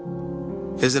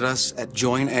 Visit us at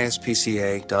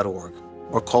joinaspca.org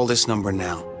or call this number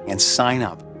now and sign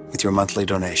up with your monthly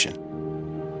donation.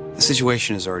 The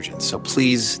situation is urgent, so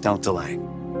please don't delay.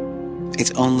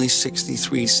 It's only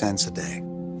 63 cents a day,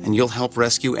 and you'll help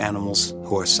rescue animals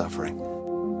who are suffering.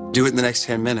 Do it in the next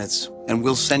 10 minutes, and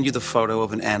we'll send you the photo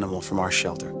of an animal from our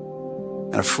shelter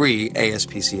and a free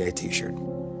ASPCA t-shirt.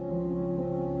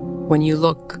 When you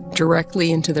look directly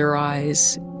into their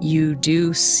eyes, you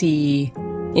do see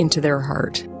into their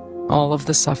heart all of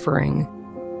the suffering,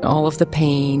 all of the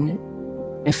pain.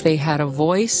 If they had a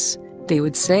voice, they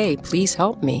would say, please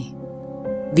help me.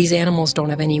 These animals don't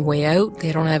have any way out.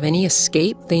 They don't have any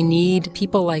escape. They need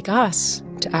people like us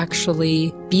to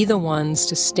actually be the ones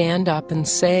to stand up and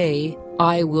say,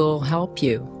 I will help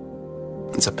you.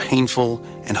 It's a painful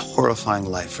and horrifying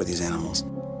life for these animals.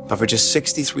 But for just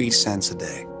 63 cents a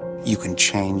day, you can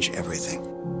change everything.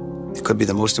 It could be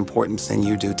the most important thing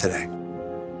you do today.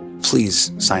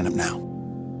 Please sign up now.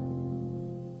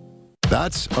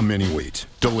 That's a mini wheat.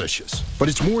 Delicious. But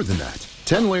it's more than that.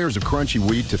 10 layers of crunchy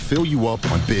wheat to fill you up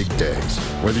on big days.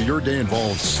 Whether your day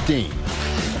involves steam,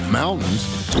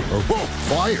 mountains, or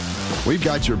fire, we've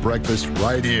got your breakfast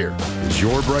right here. Is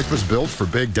your breakfast built for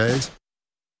big days?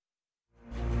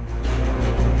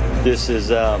 This is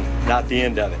not the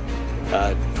end of it.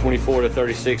 24 to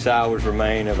 36 hours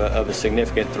remain of a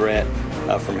significant threat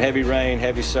from heavy rain,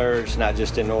 heavy surge, not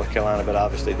just in North Carolina, but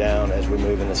obviously down as we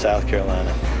move into South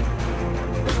Carolina.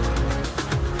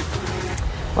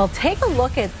 Well, take a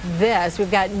look at this. We've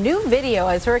got new video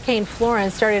as Hurricane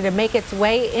Florence started to make its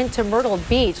way into Myrtle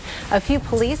Beach. A few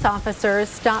police officers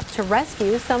stopped to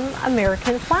rescue some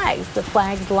American flags. The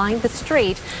flags lined the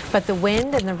street, but the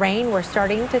wind and the rain were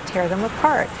starting to tear them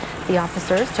apart. The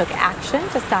officers took action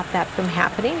to stop that from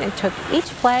happening and took each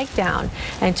flag down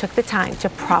and took the time to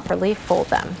properly fold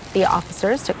them. The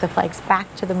officers took the flags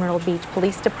back to the Myrtle Beach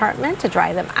Police Department to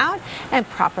dry them out and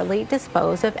properly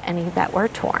dispose of any that were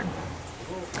torn.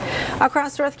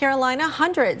 Across North Carolina,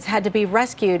 hundreds had to be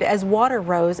rescued as water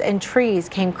rose and trees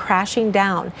came crashing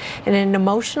down. In an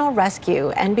emotional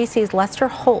rescue, NBC's Lester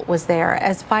Holt was there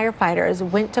as firefighters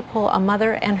went to pull a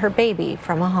mother and her baby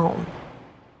from a home.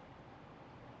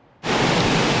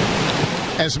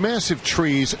 As massive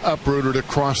trees uprooted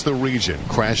across the region,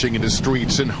 crashing into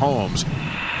streets and homes,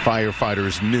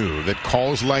 firefighters knew that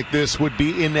calls like this would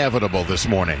be inevitable this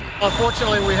morning.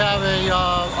 Unfortunately, we have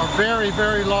a very,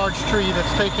 very large tree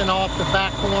that's taken off the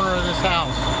back corner of this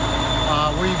house.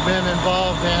 We've been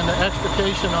involved in the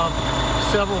extrication of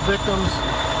several victims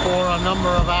for a number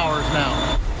of hours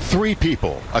now. 3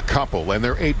 people, a couple and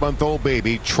their 8-month-old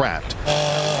baby, trapped.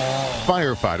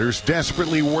 Firefighters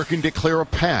desperately working to clear a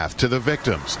path to the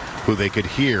victims, who they could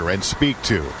hear and speak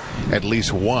to. At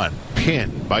least one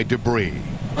pinned by debris.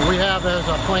 We have, as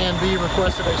a Plan B,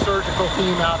 requested a surgical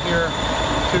team out here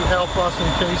to help us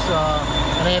in case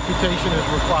an amputation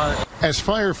is required. As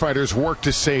firefighters worked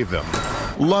to save them,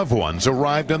 loved ones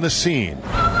arrived on the scene,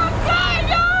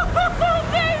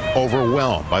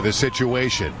 overwhelmed by the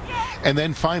situation. And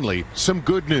then finally, some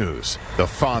good news. The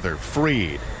father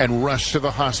freed and rushed to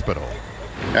the hospital.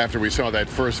 After we saw that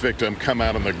first victim come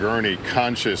out on the gurney,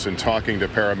 conscious and talking to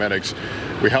paramedics,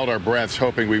 we held our breaths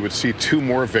hoping we would see 2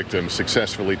 more victims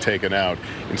successfully taken out.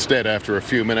 Instead, after a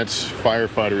few minutes,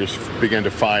 firefighters began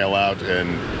to file out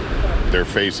and their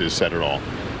faces said it all.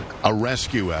 A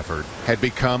rescue effort had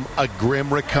become a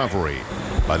grim recovery.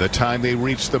 By the time they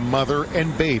reached the mother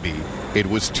and baby, it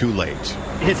was too late.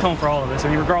 It hits home for all of us. I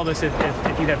mean, regardless if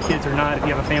you have kids or not, if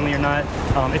you have a family or not,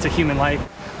 it's a human life.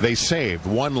 They saved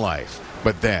one life,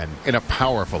 but then, in a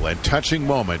powerful and touching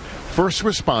moment, first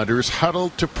responders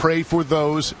huddled to pray for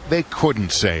those they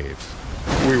couldn't save.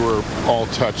 We were all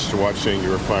touched watching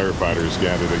your firefighters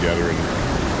gather together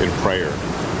in prayer.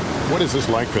 What is this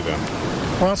like for them?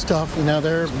 Well, it's tough. You know,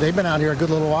 they've been out here a good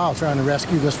little while trying to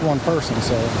rescue this one person.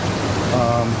 So,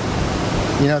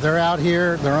 you know, they're out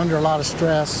here. They're under a lot of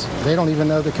stress. They don't even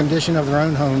know the condition of their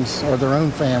own homes or their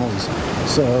own families.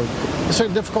 So it's a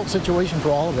difficult situation for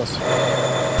all of us.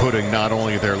 Putting not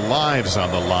only their lives on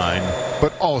the line,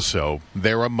 but also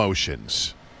their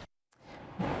emotions.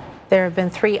 There have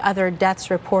been 3 other deaths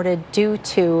reported due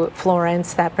to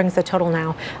Florence. That brings the total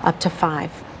now up to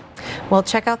 5. Well,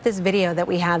 check out this video that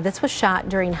we have. This was shot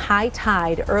during high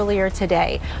tide earlier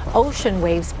today. Ocean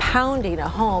waves pounding a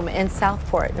home in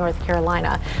Southport, North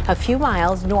Carolina, a few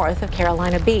miles north of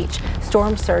Carolina Beach.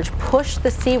 Storm surge pushed the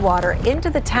seawater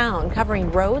into the town,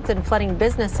 covering roads and flooding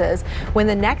businesses. When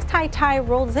the next high tide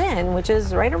rolls in, which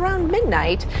is right around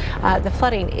midnight, the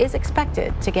flooding is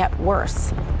expected to get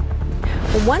worse.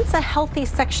 Once a healthy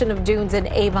section of dunes in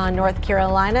Avon, North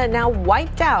Carolina, now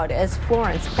wiped out as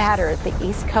Florence battered the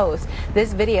East Coast.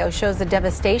 This video shows the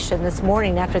devastation this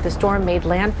morning after the storm made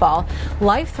landfall.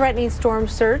 Life-threatening storm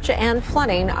surge and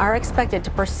flooding are expected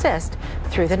to persist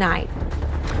through the night.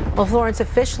 Well, Florence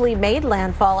officially made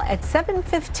landfall at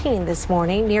 7:15 this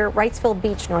morning near Wrightsville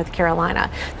Beach, North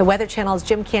Carolina. The Weather Channel's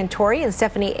Jim Cantori and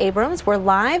Stephanie Abrams were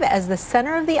live as the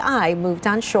center of the eye moved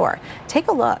on shore. Take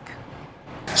a look.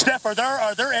 Steph, are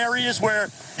there areas where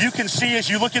you can see as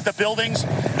you look at the buildings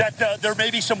that there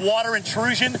may be some water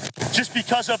intrusion just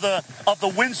because of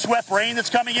the windswept rain that's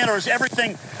coming in, or is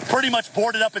everything pretty much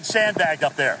boarded up and sandbagged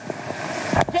up there?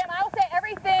 Jim, I will say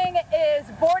everything is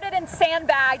boarded and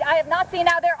sandbagged. I have not seen,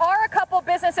 now there are a couple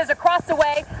businesses across the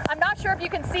way. I'm not sure if you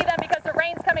can see them because the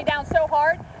rain's coming down so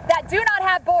hard that do not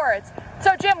have boards.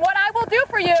 So Jim, what I will do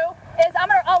for you is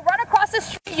I'll run across the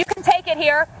street. You can take it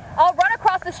here. I'll run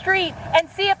across the street and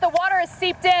see if the water is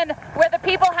seeped in where the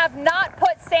people have not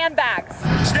put sandbags.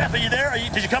 Steph, are you there?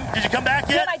 Did you come back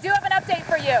yet? Jim, I do have an update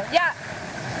for you. Yeah,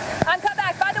 I'm come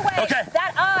back. By the way, okay.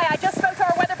 That eye, I just spoke to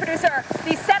our weather producer.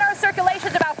 The center of circulation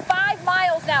is about 5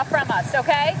 miles now from us,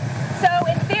 okay? So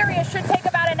in theory, it should take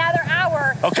about another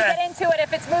hour to get into it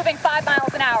if it's moving 5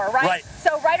 miles an hour, right? Right.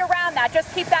 So right around that,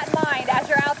 just keep that in mind as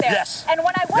you're out there. Yes. And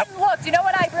when I went and looked, you know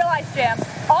what I realized, Jim?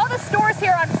 All the stores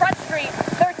here on Front Street,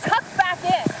 they're tucked back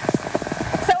in.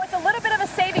 So it's a little bit of a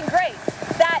saving grace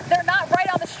that they're not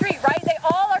right on the street, right? They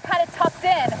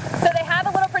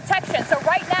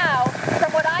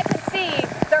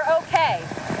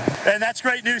And that's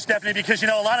great news, Stephanie, because, you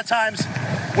know, a lot of times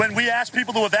when we ask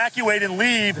people to evacuate and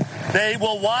leave, they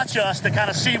will watch us to kind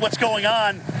of see what's going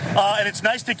on, and it's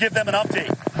nice to give them an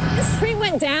update. This tree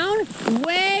went down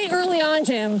way early on,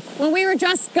 Jim, when we were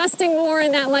just gusting more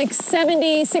in that like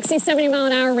 60, 70 mile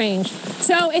an hour range.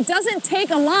 So it doesn't take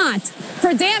a lot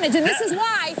for damage, and this is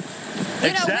why,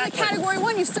 you know, with a Category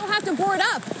 1, you still have to board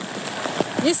up.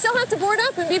 You still have to board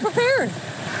up and be prepared.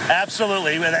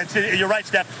 Absolutely. You're right,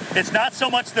 Steph. It's not so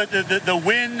much the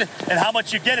wind and how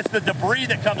much you get, it's the debris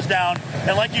that comes down.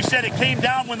 And like you said, it came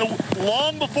down when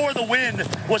long before the wind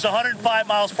was 105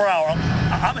 miles per hour.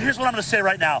 Here's what I'm going to say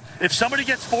right now. If somebody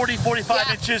gets 40,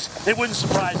 45 inches, it wouldn't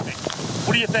surprise me.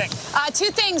 What do you think?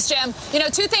 Two things, Jim. You know,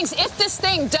 two things. If this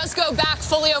thing does go back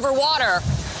fully over water,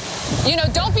 you know,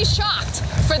 don't be shocked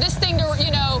for this thing to,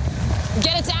 you know,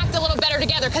 get its act a little better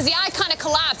together, because the eye kind of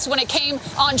collapsed when it came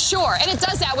on shore, and it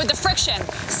does that with the friction.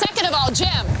 Second of all,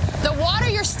 Jim, the water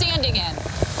you're standing in,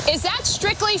 is that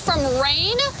strictly from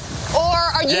rain, or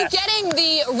are you getting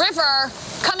the river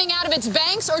coming out of its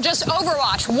banks, or just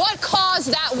overwash? What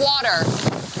caused that water?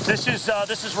 This is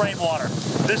rainwater.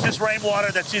 This is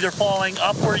rainwater that's either falling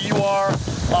up where you are,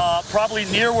 probably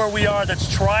near where we are, that's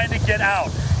trying to get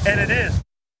out, and it is.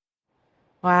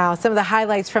 Wow, some of the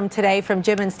highlights from today from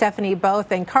Jim and Stephanie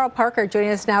both, and Carl Parker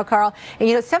joining us now. Carl, and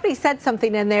you know, Stephanie said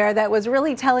something in there that was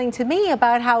really telling to me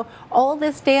about how all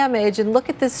this damage, and look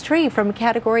at this tree from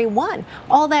Category 1,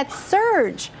 all that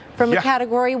surge from a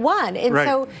Category 1. And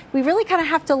so we really kind of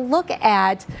have to look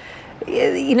at,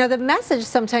 you know, the message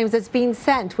sometimes that's being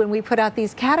sent when we put out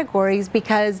these categories,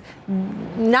 because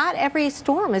not every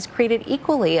storm is created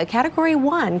equally. A Category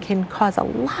 1 can cause a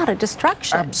lot of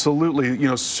destruction. Absolutely. You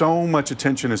know, so much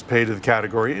attention is paid to the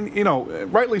category, and, you know,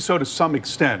 rightly so to some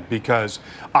extent, because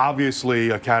obviously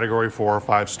a Category 4 or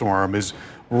 5 storm is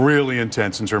really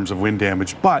intense in terms of wind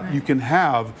damage, but you can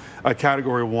have a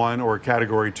Category 1 or a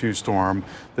Category 2 storm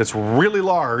that's really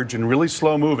large and really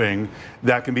slow moving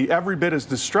that can be every bit as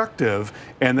destructive,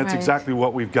 and that's exactly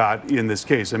what we've got in this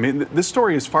case. I mean, this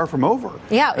story is far from over.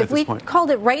 Yeah, if we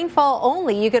called it rainfall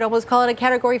only, you could almost call it a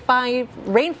Category 5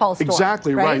 rainfall storm.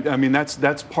 Exactly right. I mean,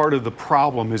 that's part of the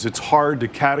problem, is it's hard to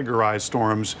categorize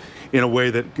storms in a way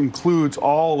that includes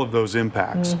all of those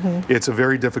impacts. It's a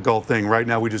very difficult thing. Right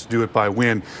now, we just do it by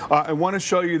wind. I want to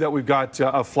show you that we've got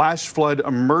a flash flood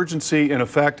emergency in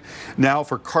effect now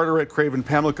for Carteret, Craven,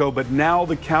 Pamlico, but now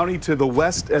the county to the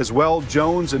west as well,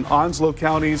 Jones and Onslow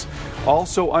counties,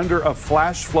 also under a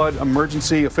flash flood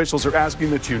emergency. Officials are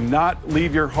asking that you not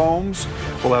leave your homes.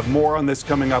 We'll have more on this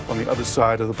coming up on the other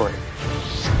side of the break.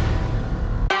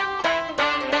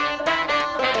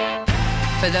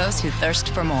 For those who thirst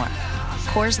for more,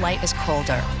 Coors Light is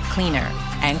colder, cleaner,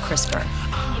 and crisper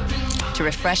to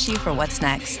refresh you for what's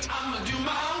next.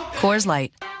 Coors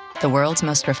Light, the world's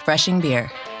most refreshing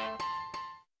beer.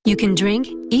 You can drink,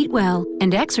 eat well,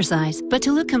 and exercise, but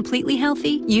to look completely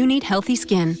healthy, you need healthy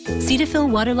skin. Cetaphil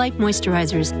Water-Like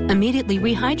Moisturizers immediately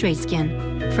rehydrate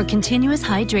skin for continuous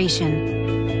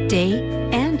hydration, day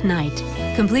and night.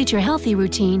 Complete your healthy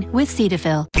routine with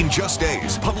Cetaphil. In just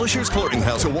days, Publishers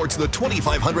Clearinghouse awards the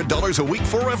 $2,500 a week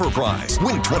forever prize.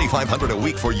 Win $2,500 a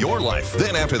week for your life.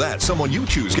 Then after that, someone you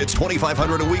choose gets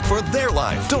 $2,500 a week for their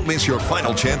life. Don't miss your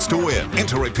final chance to win.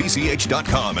 Enter at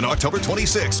PCH.com, and October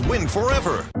 26th, win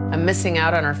forever. I'm missing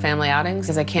out on our family outings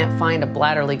because I can't find a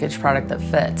bladder leakage product that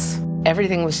fits.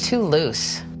 Everything was too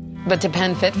loose. But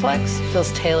Depend Fit Flex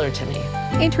feels tailored to me.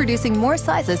 Introducing more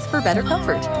sizes for better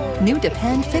comfort. New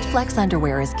Depend Fit Flex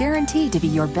underwear is guaranteed to be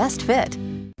your best fit.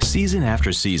 Season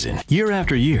after season, year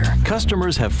after year,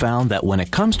 customers have found that when it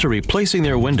comes to replacing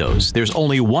their windows, there's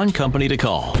only one company to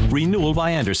call: Renewal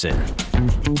by Andersen.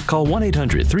 Call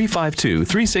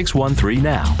 1-800-352-3613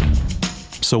 now.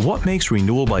 So what makes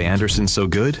Renewal by Andersen so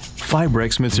good?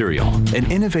 Fibrex material, an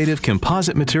innovative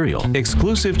composite material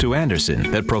exclusive to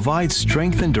Andersen that provides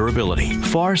strength and durability,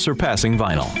 far surpassing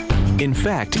vinyl. In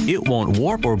fact, it won't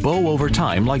warp or bow over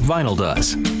time like vinyl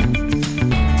does.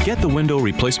 Get the window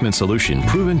replacement solution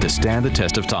proven to stand the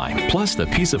test of time, plus the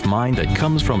peace of mind that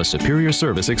comes from a superior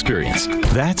service experience.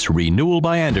 That's Renewal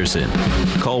by Andersen.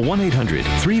 Call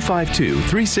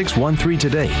 1-800-352-3613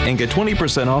 today and get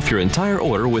 20% off your entire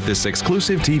order with this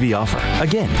exclusive TV offer.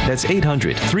 Again, that's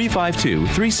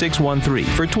 800-352-3613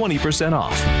 for 20%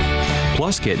 off.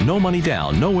 Plus, get no money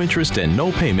down, no interest, and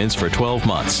no payments for 12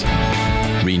 months.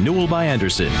 Renewal by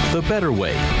Andersen, the better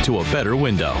way to a better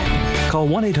window. Call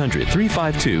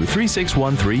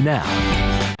 1-800-352-3613 now.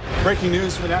 Breaking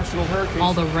news for National Hurricane.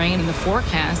 All the rain in the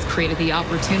forecast created the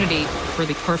opportunity for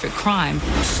the perfect crime.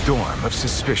 Storm of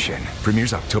Suspicion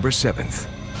premieres October 7th.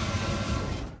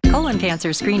 Colon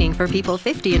cancer screening for people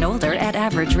 50 and older at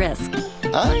average risk.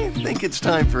 I think it's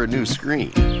time for a new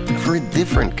screen. For a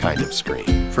different kind of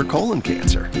screen. For colon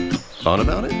cancer. Thought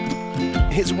about it?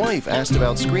 His wife asked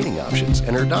about screening options,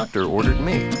 and her doctor ordered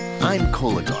me. I'm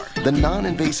Cologuard, the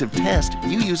non-invasive test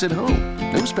you use at home.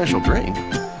 No special drink,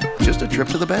 just a trip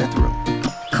to the bathroom.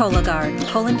 Cologuard,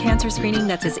 colon cancer screening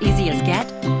that's as easy as get,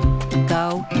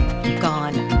 go,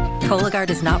 gone. Cologuard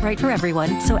is not right for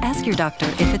everyone, so ask your doctor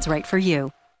if it's right for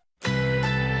you.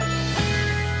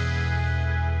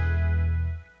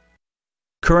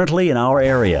 Currently in our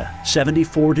area,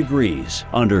 74 degrees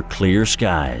under clear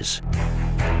skies.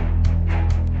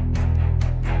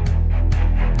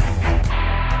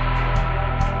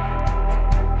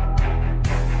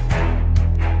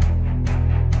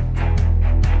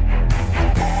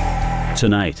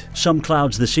 Tonight, some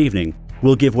clouds this evening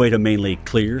will give way to mainly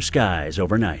clear skies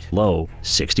overnight. Low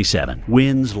 67.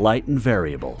 Winds light and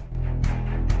variable.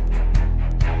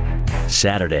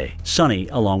 Saturday, sunny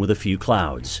along with a few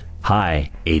clouds. High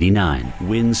 89.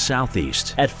 Winds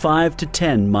southeast at 5 to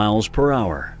 10 miles per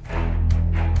hour.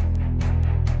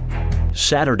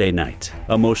 Saturday night,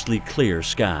 a mostly clear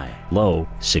sky. Low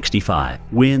 65.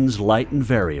 Winds light and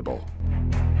variable.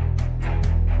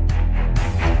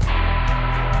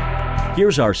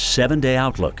 Here's our 7-day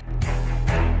outlook.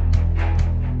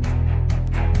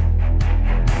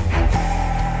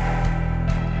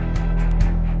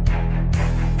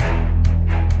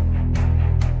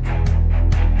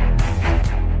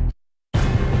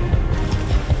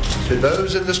 To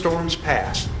those in the storm's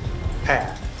path,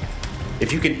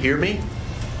 if you can hear me,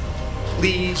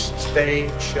 please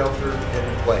stay sheltered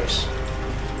in place.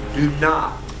 Do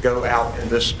not go out in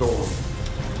this storm.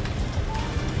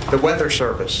 The Weather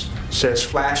Service says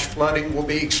flash flooding will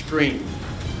be extreme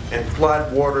and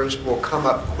flood waters will come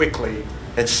up quickly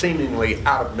and seemingly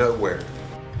out of nowhere.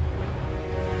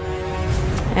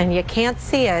 And you can't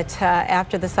see it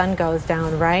after the sun goes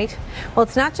down, right? Well,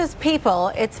 it's not just people,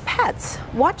 it's pets.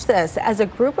 Watch this as a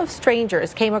group of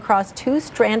strangers came across 2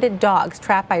 stranded dogs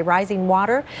trapped by rising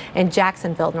water in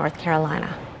Jacksonville, North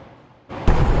Carolina.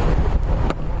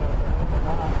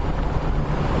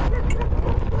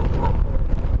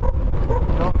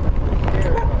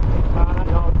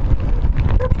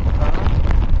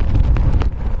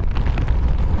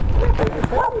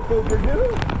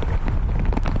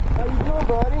 How you doing,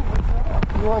 buddy?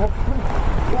 You want a free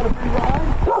ride?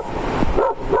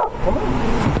 Come on.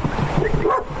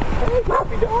 Hey,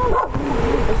 puppy dog.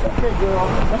 It's okay, girl.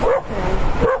 That's okay.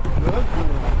 Good.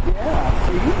 Yeah,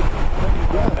 see?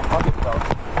 Good. I'll get the dog.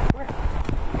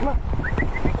 Come on.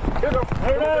 Here, girl.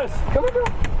 There it is. Come on, girl.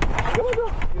 Come on, girl.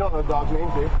 You don't know the dog's name,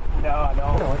 do you? No, I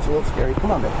don't. No, it's a little scary.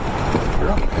 Come on, baby.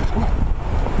 Girl, come on.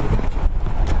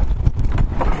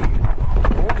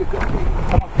 There you go.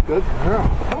 Come on. Good girl.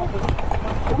 Come on.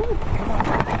 Come on. Come on.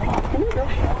 Come here, girl.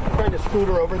 Trying to scoot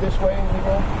her over this way.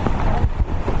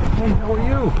 Hey, how are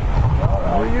you?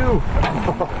 How are you?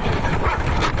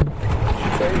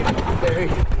 There you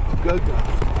go. Good girl.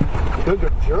 Good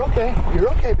girl. You're okay. You're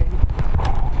okay, baby.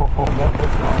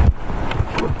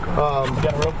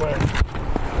 Yeah, real quick.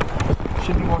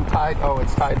 Should be one tied. Oh,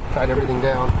 it's tied everything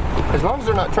down. As long as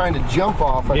they're not trying to jump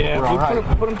off, I think we're all right.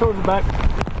 Put them towards the back.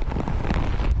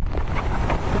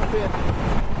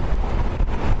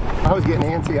 I was getting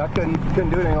antsy. I couldn't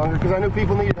do it any longer because I knew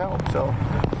people needed help. So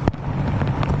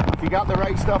if you got the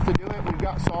right stuff to do it, we've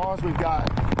got saws, we've got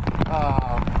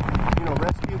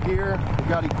rescue gear, we've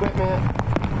got equipment.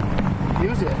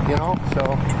 Use it,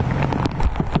 So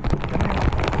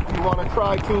you want to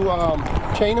try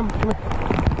to chain them? Come here.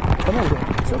 Come on, girl.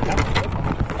 It's okay.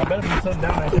 I bet if you set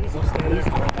down, I think it'll stay there for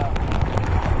right now.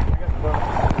 I got the boat.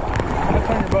 I'm gonna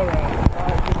turn your boat around.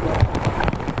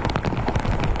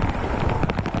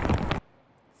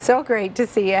 So great to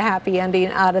see a happy ending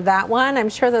out of that one. I'm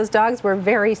sure those dogs were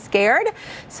very scared.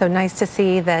 So nice to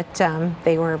see that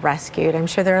they were rescued. I'm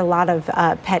sure there are a lot of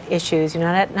pet issues.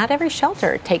 Not every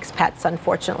shelter takes pets,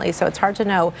 unfortunately. So it's hard to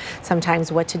know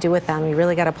sometimes what to do with them. You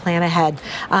really got to plan ahead.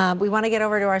 We want to get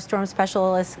over to our storm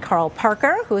specialist, Carl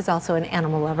Parker, who is also an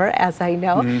animal lover, as I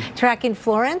know, tracking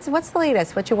Florence. What's the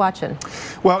latest? What you watching?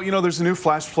 Well, there's a new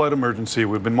flash flood emergency.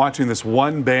 We've been watching this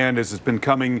one band as it's been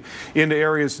coming into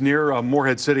areas near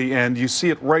Morehead City. City, and you see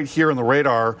it right here on the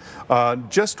radar,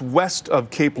 just west of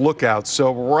Cape Lookout.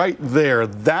 So right there,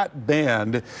 that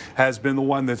band has been the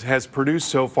one that has produced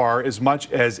so far as much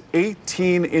as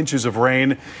 18 inches of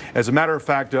rain. As a matter of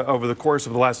fact, over the course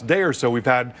of the last day or so, we've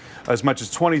had as much as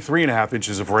 23.5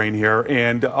 inches of rain here,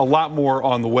 and a lot more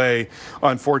on the way,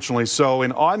 unfortunately. So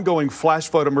an ongoing flash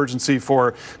flood emergency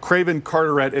for Craven,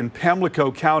 Carteret, and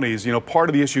Pamlico counties. You know, part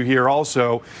of the issue here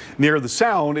also near the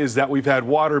Sound is that we've had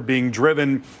water being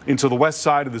driven into the west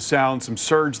side of the Sound, some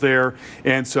surge there.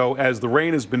 And so as the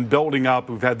rain has been building up,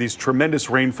 we've had these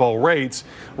tremendous rainfall rates.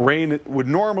 Rain would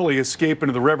normally escape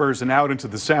into the rivers and out into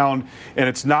the Sound, and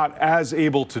it's not as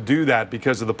able to do that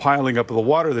because of the piling up of the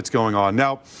water that's going on.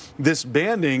 Now, this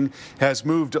banding has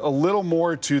moved a little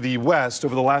more to the west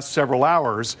over the last several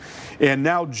hours, and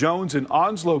now Jones and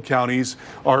Onslow counties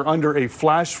are under a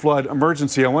flash flood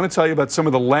emergency. I want to tell you about some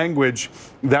of the language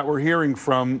that we're hearing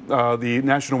from the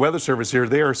National Weather Service here.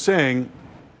 They are saying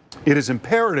it is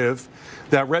imperative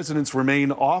that residents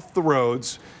remain off the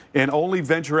roads and only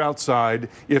venture outside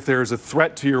if there is a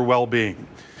threat to your well-being.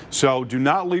 So do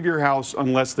not leave your house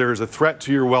unless there is a threat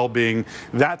to your well-being.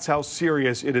 That's how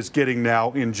serious it is getting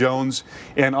now in Jones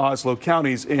and Onslow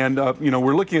counties. And, you know,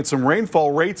 we're looking at some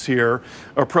rainfall rates here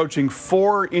approaching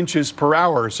 4 inches per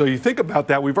hour. So you think about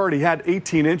that. We've already had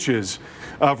 18 inches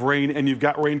of rain, and you've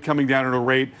got rain coming down at a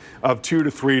rate of 2 to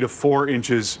 3 to 4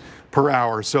 inches per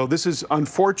hour. So this is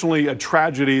unfortunately a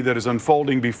tragedy that is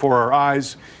unfolding before our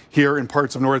eyes here in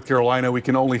parts of North Carolina. We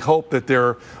can only hope that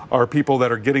there are people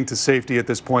that are getting to safety at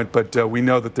this point, but we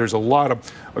know that there's going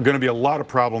to be a lot of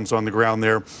problems on the ground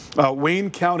there. Wayne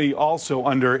County also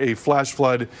under a flash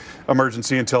flood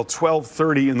emergency until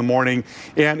 12:30 in the morning.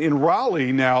 And in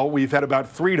Raleigh now, we've had about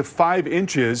 3 to 5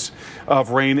 inches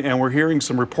of rain, and we're hearing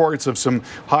some reports of some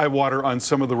high water on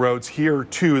some of the roads here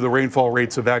too. The rainfall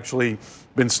rates have actually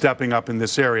been stepping up in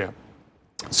this area.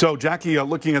 So, Jackie,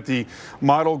 looking at the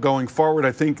model going forward,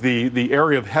 I think the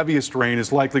area of heaviest rain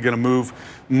is likely going to move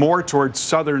more towards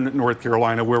southern North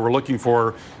Carolina, where we're looking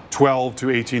for 12 to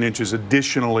 18 inches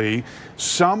additionally.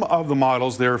 Some of the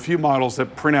models, there are a few models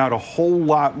that print out a whole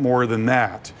lot more than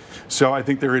that. So I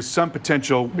think there is some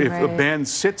potential, if the band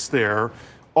sits there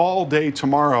all day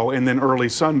tomorrow and then early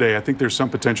Sunday, I think there's some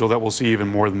potential that we'll see even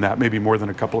more than that, maybe more than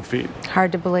a couple of feet.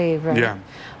 Hard to believe, right? Yeah.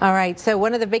 All right, so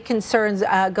one of the big concerns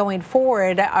going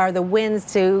forward are the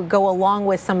winds to go along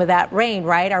with some of that rain,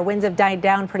 right? Our winds have died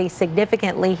down pretty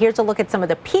significantly. Here's a look at some of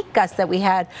the peak gusts that we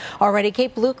had already.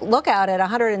 Cape Lookout at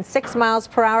 106 miles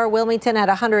per hour, Wilmington at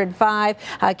 105,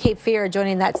 Cape Fear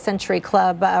joining that Century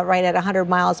Club right at 100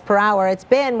 miles per hour. It's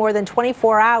been more than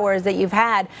 24 hours that you've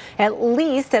had at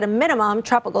least at a minimum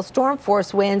tropical storm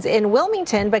force winds in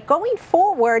Wilmington, but going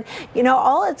forward, you know,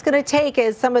 all it's going to take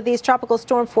is some of these tropical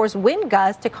storm force wind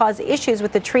gusts to cause issues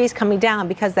with the trees coming down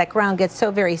because that ground gets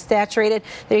so very saturated.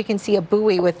 There you can see a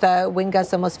buoy with wind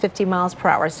gusts almost 50 miles per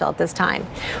hour still at this time.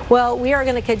 Well, we are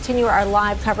going to continue our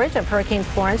live coverage of Hurricane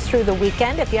Florence through the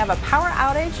weekend. If you have a power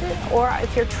outage or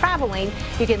if you're traveling,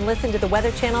 you can listen to the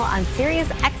Weather Channel on Sirius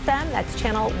XM. That's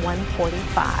channel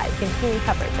 145. Continuing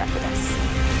coverage after this.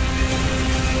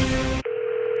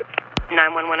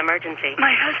 911 emergency.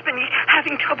 My husband is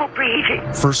having trouble breathing.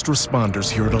 First responders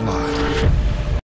hear it a lot.